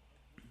good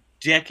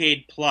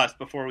decade plus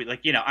before we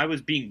I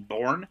was being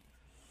born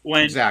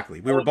when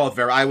exactly we were both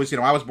I was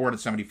born in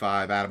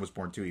 75. Adam was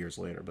born 2 years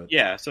later, but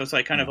so it's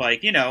like kind of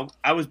like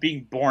I was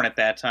being born at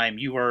that time.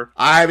 You were.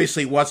 I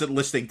obviously wasn't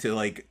listening to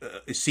like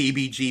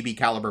CBGB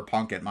caliber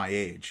punk at my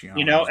age.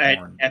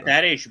 At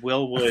that age,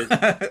 Will was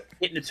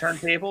hitting the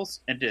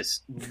turntables and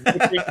just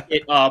ripping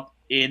it up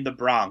in the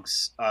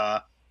Bronx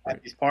at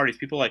these parties.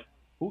 People were like,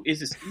 who is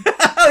this?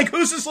 Like,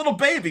 who's this little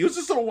baby? Who's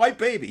this little white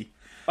baby?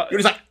 He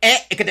was like,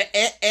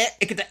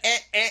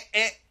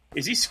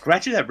 Is he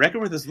scratching that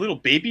record with his little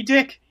baby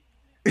dick?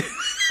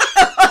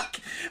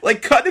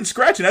 Like cutting and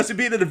scratching. That's to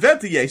be an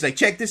event. Yeah, he's like,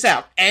 check this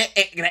out.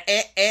 Look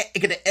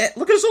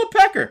at his little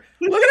pecker.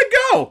 Look at it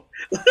go.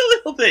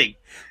 Little thing.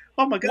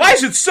 Oh my god. Why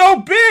is it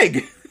so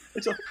big?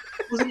 It's a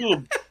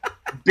little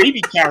baby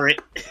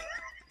carrot.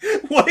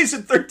 Why is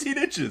it 13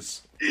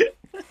 inches?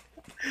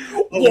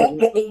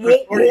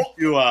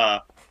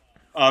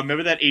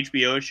 Remember that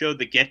HBO show,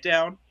 The Get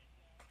Down?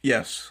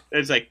 Yes.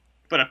 It's like,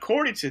 but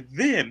according to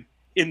them,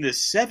 in the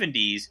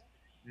 70s,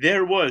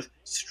 there was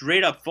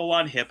straight up full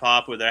on hip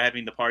hop where they're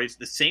having the parties,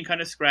 the same kind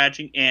of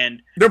scratching,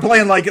 and they're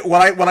playing like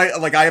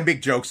I have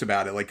big jokes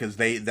about it, like because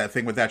that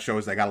thing with that show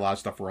is they got a lot of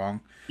stuff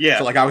wrong. Yeah.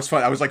 So like I was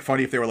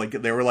funny if they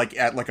were like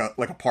at like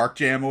a park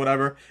jam or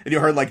whatever, and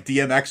you heard like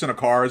DMX in a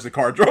car as the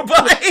car drove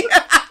by.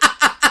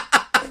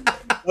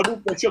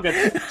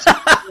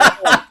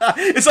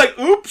 It's like,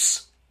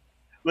 oops.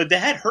 But they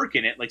had Herc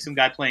in it, like some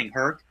guy playing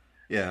Herc.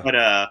 Yeah.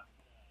 But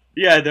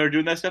they were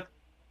doing that stuff.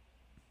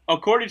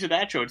 According to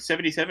that show, in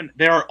 77,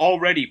 they are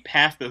already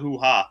past the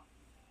hoo-ha.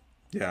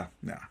 Yeah,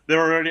 yeah.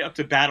 They're already up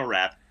to battle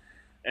rap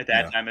at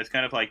that time. It's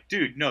kind of like,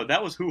 dude, no,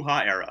 that was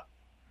hoo-ha era.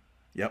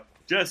 Yep.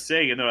 Just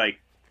saying. And they're like,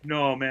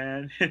 no,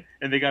 man.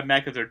 And they got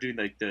mad because they're doing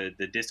like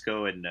the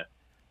disco and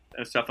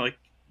stuff. Like,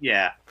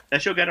 yeah,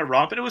 that show got it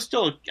wrong, but it was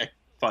still a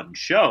fun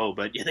show.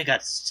 But yeah, they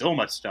got so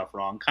much stuff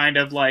wrong. Kind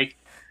of like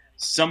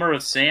Summer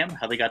of Sam,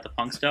 how they got the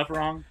punk stuff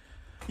wrong.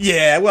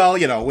 Yeah, well,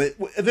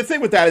 the thing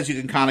with that is you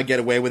can kind of get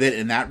away with it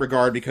in that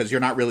regard because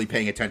you're not really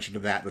paying attention to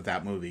that with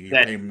that movie.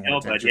 You're paying more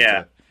attention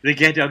to... The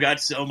Get Down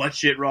got so much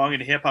shit wrong in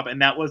hip-hop,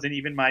 and that wasn't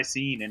even my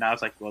scene. And I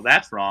was like, well,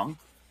 that's wrong.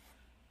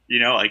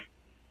 Like,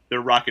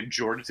 they're rocking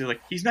Jordans. They're like,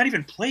 he's not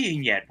even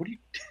playing yet. What are you...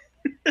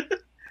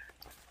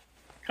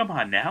 Come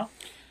on now.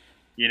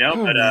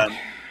 But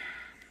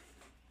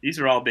these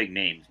are all big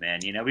names,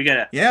 man. We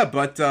gotta... Yeah,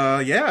 but,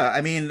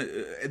 I mean,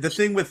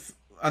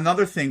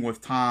 another thing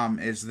with Tom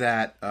is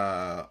that,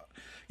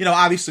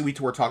 obviously we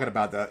were talking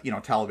about the,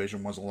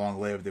 television wasn't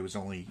long-lived. There was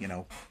only,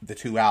 the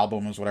 2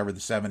 albums, whatever,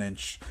 the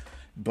 7-inch.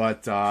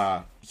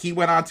 But he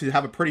went on to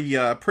have a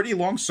pretty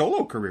long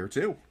solo career,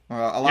 too.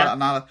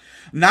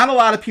 Not a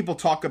lot of people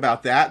talk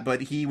about that,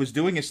 but he was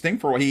doing his thing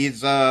for a while.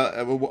 He's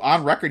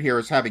on record here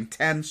as having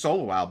 10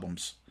 solo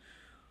albums.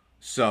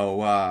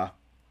 So,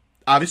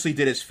 obviously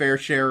did his fair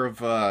share of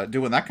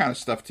doing that kind of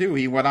stuff, too.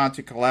 He went on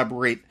to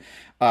collaborate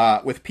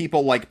with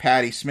people like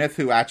Patti Smith,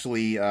 who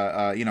actually,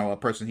 a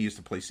person he used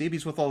to play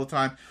CBs with all the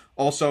time.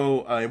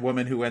 Also, a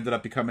woman who ended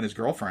up becoming his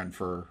girlfriend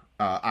for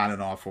on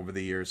and off over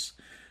the years.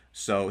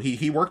 So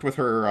he worked with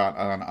her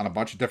on a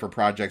bunch of different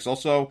projects.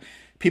 Also,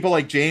 people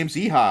like James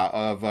Iha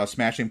of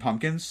Smashing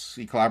Pumpkins.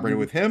 He collaborated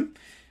with him.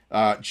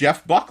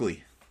 Jeff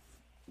Buckley,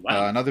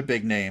 another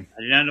big name.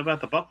 I did not know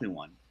about the Buckley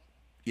one.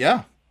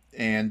 Yeah.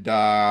 And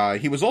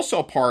he was also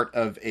a part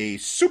of a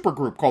super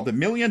group called the $1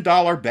 Million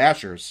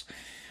Bashers.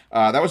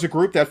 That was a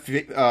group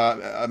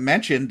that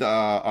mentioned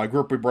a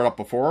group we brought up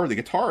before, the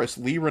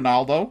guitarist Lee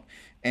Ronaldo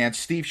and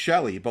Steve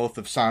Shelley, both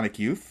of Sonic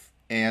Youth,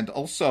 and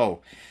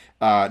also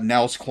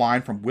Nels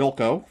Klein from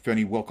Wilco, if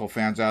any Wilco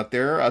fans out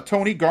there.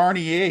 Tony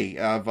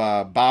Garnier of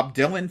Bob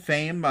Dylan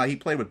fame. He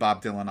played with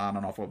Bob Dylan on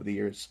and off over the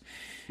years.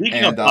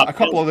 Speaking and of a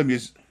couple other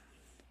music.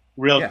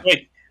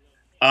 Quick.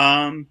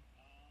 I'm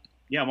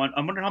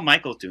wondering how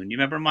Michael's doing. You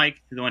remember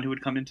Mike, the one who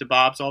would come into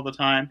Bob's all the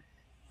time?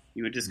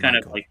 He would just kind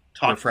of like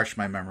talk. Refresh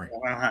my memory.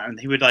 And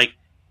he would like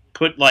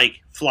put like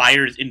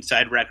flyers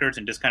inside records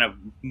and just kind of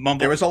mumble.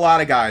 There was a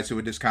lot of guys who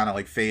would just kind of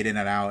like fade in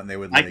and out, and they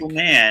would Michael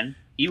Mann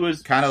He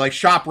was kind of like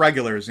shop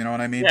regulars, you know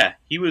what I mean? Yeah,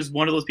 he was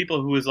one of those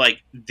people who was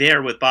like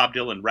there with Bob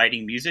Dylan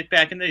writing music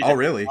back in the day. Oh,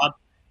 really?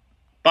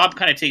 Bob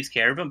kind of takes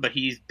care of him, but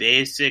he's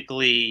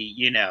basically,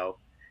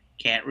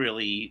 can't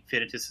really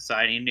fit into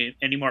society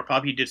anymore.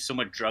 Probably did so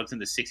much drugs in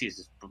the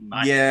 60s.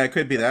 Yeah, it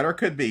could be that. Or it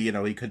could be,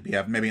 he could be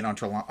having maybe an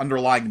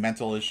underlying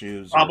mental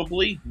issues.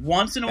 Probably.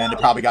 Once in a while. And it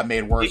probably got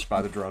made worse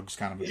by the drugs,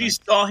 kind of. If you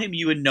saw him,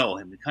 you would know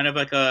him. Kind of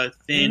like a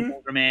thin,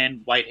 older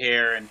man, white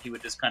hair, and he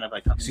would just kind of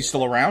like... Is he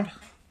still around?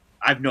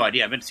 I have no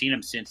idea. I haven't seen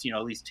him since,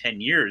 at least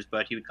 10 years,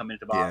 but he would come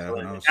into Bob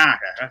and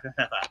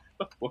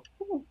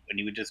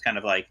he would just kind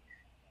of like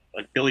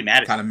Billy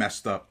Madison. Kind of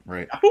messed up,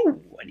 right.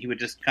 And he would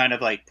just kind of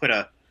like put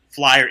a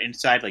flyer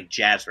inside like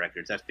jazz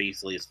records. That's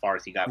basically as far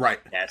as he got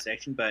right. From the jazz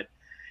section. But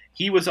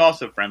he was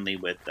also friendly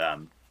with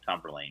Tom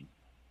Verlaine.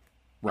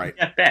 Right.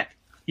 Jeff Beck.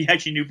 He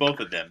actually knew both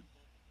of them.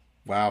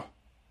 Wow.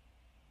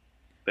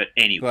 But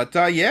anyway.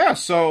 But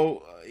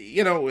so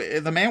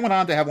the man went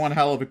on to have one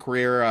hell of a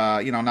career.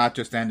 Not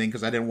just ending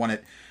because I didn't want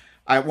it.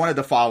 I wanted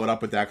to follow it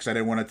up with that because I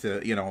didn't want it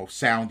to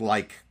sound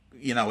like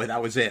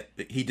that was it.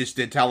 He just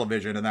did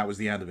television and that was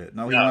the end of it.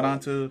 No, he went on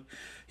to.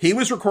 He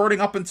was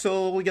recording up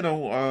until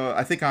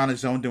I think on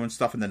his own doing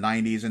stuff in the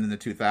 90s and in the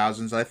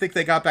 2000s. I think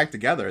they got back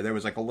together. There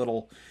was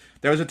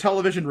there was a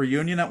television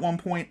reunion at one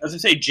point. I was gonna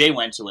say Jay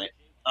went to it.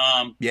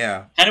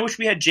 Yeah. Kind of wish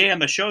we had Jay on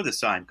the show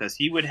this time because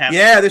he would have.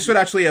 Yeah, this would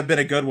actually have been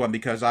a good one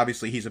because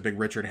obviously he's a big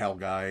Richard Hell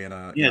guy and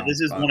this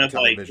is one of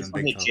like this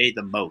one hit Jay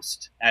the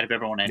most out of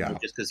everyone I know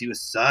just because he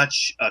was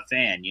such a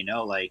fan. He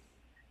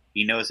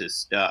knows his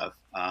stuff.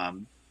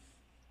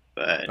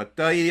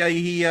 But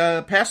he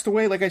passed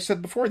away, like I said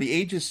before. The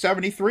age is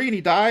 73, and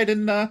he died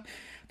in the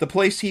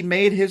place he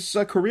made his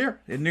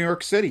career in New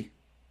York City.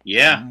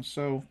 Yeah,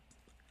 so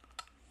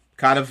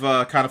kind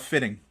of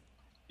fitting.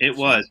 It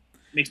was.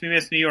 Makes me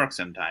miss New York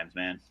sometimes,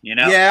 man.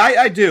 Yeah,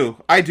 I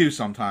do. I do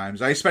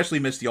sometimes. I especially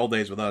miss the old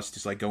days with us,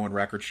 just like going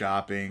record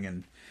shopping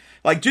and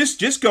like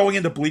just going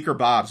into Bleecker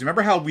Bob's.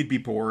 Remember how we'd be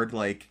bored?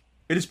 Like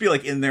it'd just be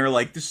like in there,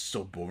 like this is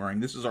so boring.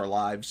 This is our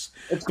lives.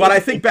 But I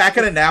think back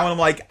at it now, and I'm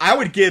like, I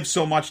would give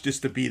so much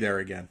just to be there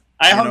again.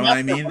 I know what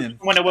I mean?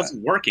 When it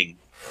wasn't working,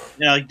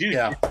 like, dude,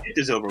 your shift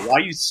is over. Why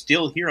are you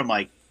still here? I'm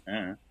like,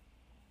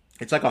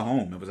 It's like a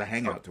home. It was a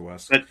hangout to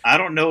us. But I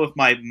don't know if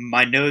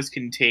my nose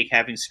can take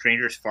having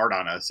strangers fart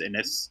on us, and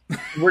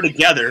we're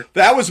together.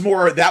 That was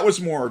more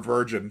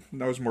Virgin.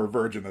 That was more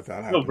Virgin that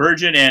happened. No,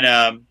 Virgin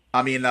and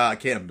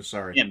Kim.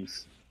 Sorry,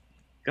 Kim's.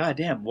 God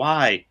damn,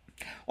 why?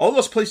 All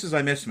those places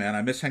I miss, man.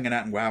 I miss hanging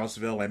out in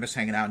Wowsville. I miss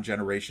hanging out in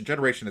Generation.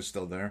 Generation is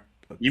still there.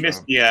 But, you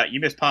miss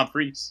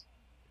Pomfrey's.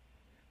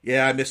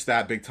 Yeah, I miss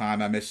that big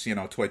time. I miss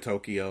Toy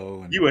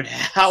Tokyo and you would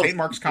house St.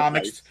 Mark's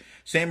Comics.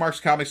 St. Mark's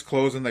Comics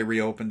closed and they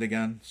reopened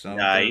again, so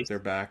nice. they're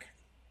back.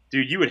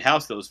 Dude, you would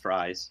house those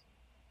fries.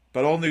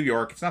 But old New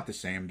York, it's not the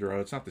same, Drew.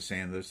 It's not the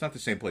same. It's not the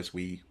same place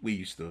we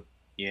used to.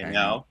 Yeah,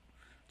 no.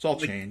 It's all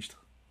changed.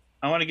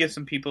 I want to give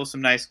some people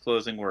some nice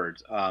closing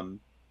words.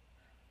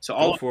 So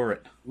all for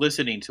it.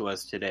 Listening to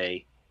us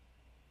today,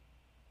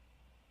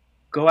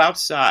 go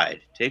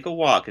outside, take a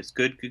walk. It's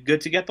good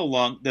to get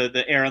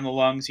the air in the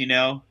lungs.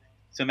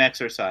 Some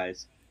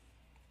exercise.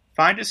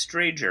 Find a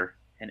stranger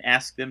and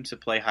ask them to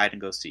play hide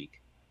and go seek.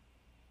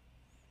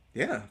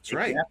 Yeah, that's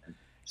right.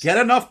 Get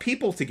enough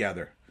people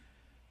together.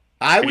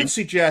 I would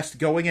suggest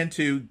going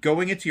into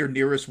your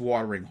nearest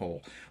watering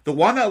hole. The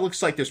one that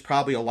looks like there's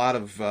probably a lot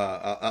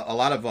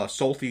of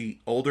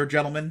salty older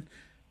gentlemen.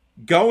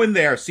 Go in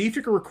there. See if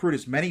you can recruit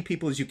as many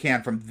people as you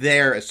can from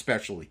there,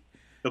 especially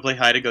to play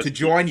hide and go to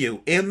join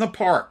you in the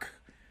park.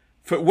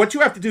 What you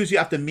have to do is you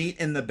have to meet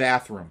in the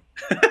bathroom.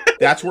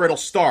 That's where it'll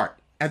start,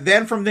 and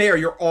then from there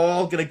you're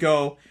all gonna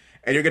go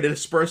and you're gonna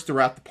disperse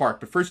throughout the park.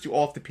 But first, you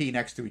all have to pee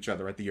next to each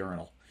other at the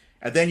urinal,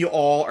 and then you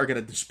all are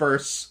gonna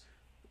disperse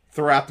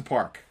throughout the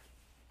park.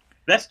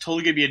 That's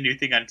totally going to be a new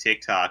thing on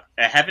TikTok.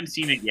 I haven't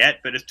seen it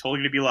yet, but it's totally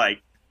going to be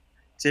like,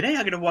 today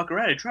I'm going to walk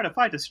around and try to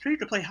find a stranger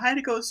to play hide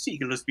and go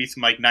seek. It'll just be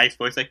some nice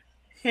voice like,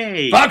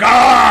 hey. Fuck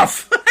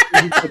off!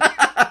 Hey,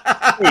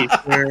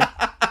 sir.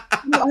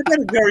 I've had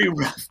a very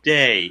rough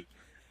day.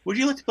 Would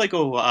you like to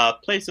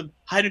play some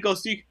hide and go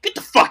seek? Get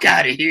the fuck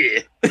out of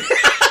here! The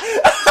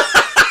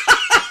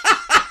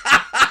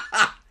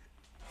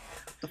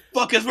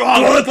fuck is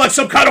wrong? You look like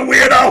some kind of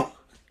weirdo!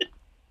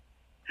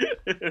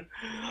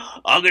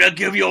 I'm gonna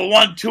give you a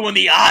 1-2 in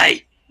the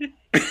eye.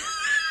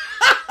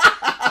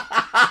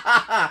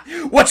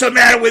 What's the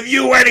matter with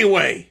you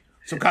anyway?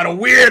 Some kind of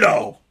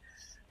weirdo.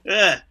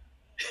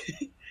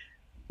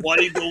 Why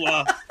do you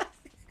go?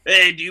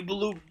 Hey, do you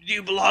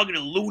belong in a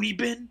loony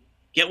bin?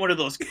 Get one of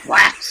those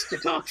quacks to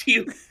talk to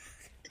you.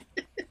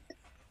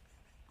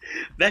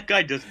 That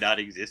guy does not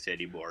exist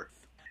anymore.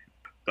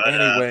 But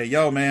anyway,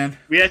 yo, man,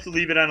 we have to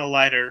leave it on a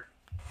lighter.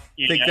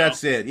 I think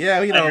that's it. Yeah,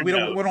 we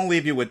don't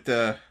leave you with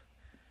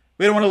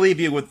we don't want to leave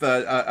you with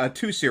a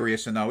too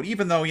serious a note.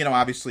 Even though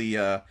obviously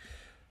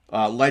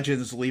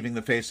legends leaving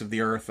the face of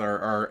the earth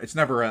are it's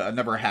never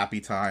a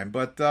happy time.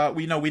 But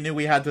we knew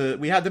we had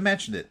to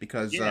mention it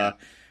because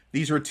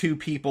these were two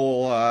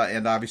people,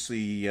 and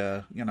obviously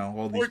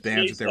all these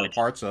bands that they were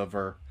parts of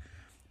are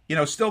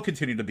still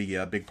continue to be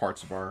big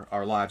parts of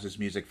our lives as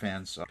music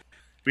fans. So.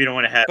 We don't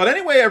want to have. But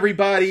anyway,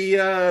 everybody,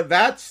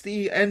 that's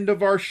the end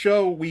of our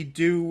show. We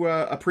do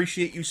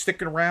appreciate you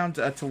sticking around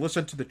to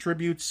listen to the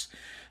tributes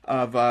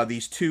of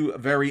these two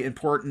very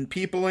important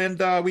people,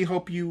 and we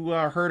hope you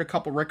heard a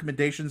couple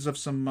recommendations of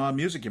some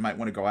music you might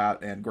want to go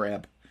out and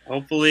grab.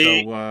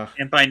 Hopefully,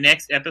 and by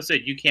next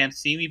episode, you can't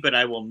see me, but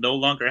I will no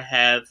longer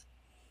have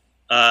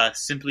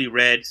Simply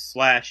Red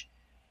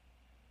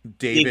 /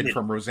 David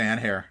from Roseanne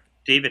hair.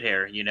 David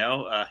hair,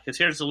 his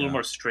hair is a little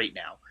more straight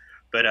now,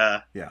 but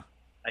yeah.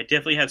 I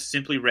definitely have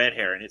Simply Red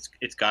hair, and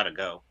it's got to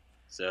go.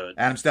 So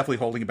Adam's definitely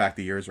holding back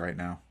the ears right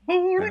now,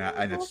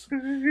 and it's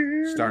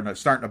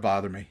starting to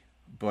bother me.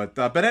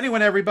 But anyway,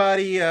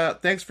 everybody,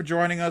 thanks for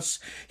joining us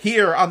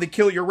here on the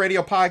Kill Your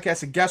Radio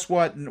podcast. And guess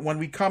what? When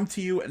we come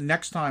to you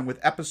next time with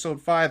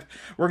episode 5,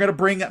 we're going to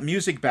bring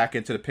music back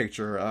into the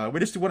picture. We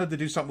just wanted to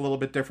do something a little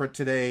bit different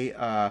today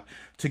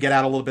to get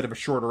out a little bit of a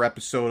shorter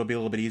episode. It'll be a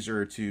little bit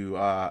easier to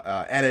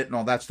edit and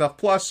all that stuff.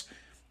 Plus,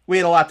 we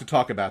had a lot to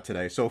talk about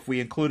today. So if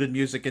we included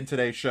music in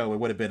today's show, it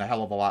would have been a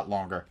hell of a lot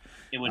longer.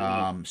 It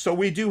would so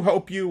we do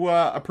hope you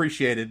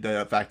appreciated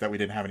the fact that we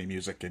didn't have any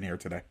music in here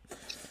today.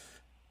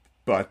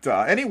 But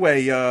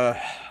anyway,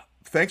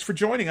 thanks for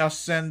joining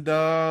us, and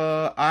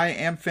I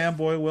am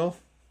Fanboy Will.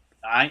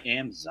 I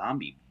am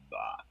Zombie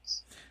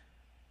Box.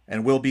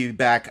 And we'll be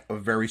back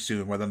very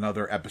soon with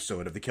another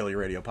episode of the Kill Your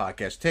Radio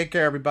podcast. Take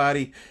care,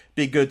 everybody.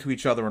 Be good to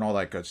each other and all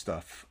that good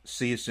stuff.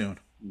 See you soon.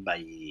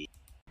 Bye.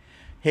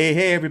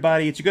 Hey,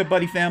 everybody. It's your good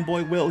buddy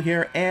Fanboy Will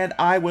here, and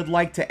I would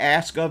like to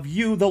ask of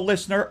you, the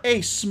listener,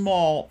 a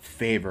small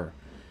favor.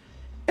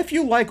 If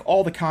you like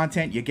all the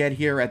content you get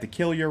here at the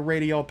Kill Your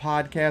Radio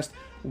podcast,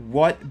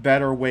 what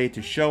better way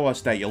to show us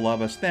that you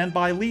love us than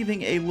by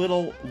leaving a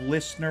little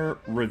listener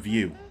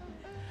review?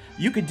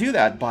 You could do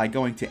that by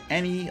going to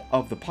any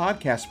of the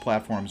podcast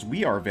platforms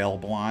we are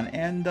available on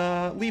and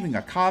leaving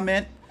a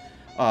comment,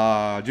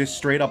 just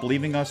straight up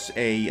leaving us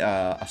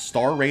a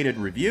star-rated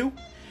review.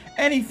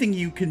 Anything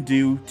you can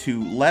do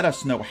to let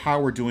us know how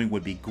we're doing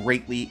would be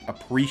greatly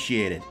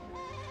appreciated.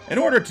 In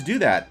order to do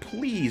that,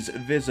 please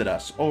visit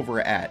us over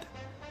at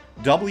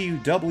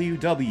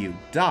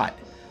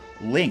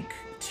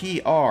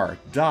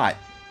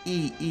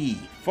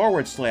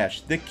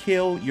www.linktr.ee/the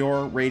Kill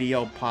Your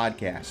Radio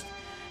podcast.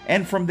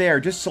 And from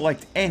there, just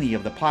select any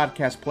of the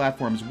podcast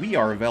platforms we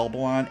are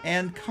available on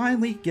and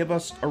kindly give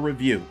us a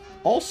review.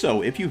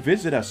 Also, if you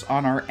visit us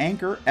on our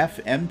Anchor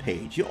FM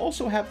page, you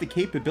also have the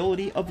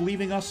capability of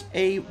leaving us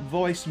a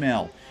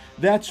voicemail.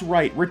 That's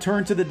right,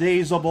 return to the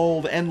days of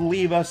old and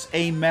leave us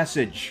a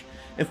message.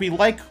 If we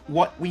like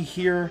what we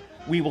hear,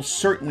 we will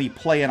certainly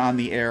play it on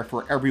the air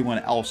for everyone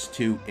else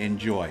to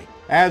enjoy.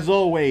 As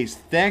always,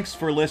 thanks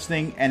for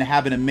listening and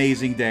have an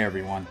amazing day,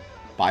 everyone.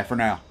 Bye for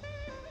now.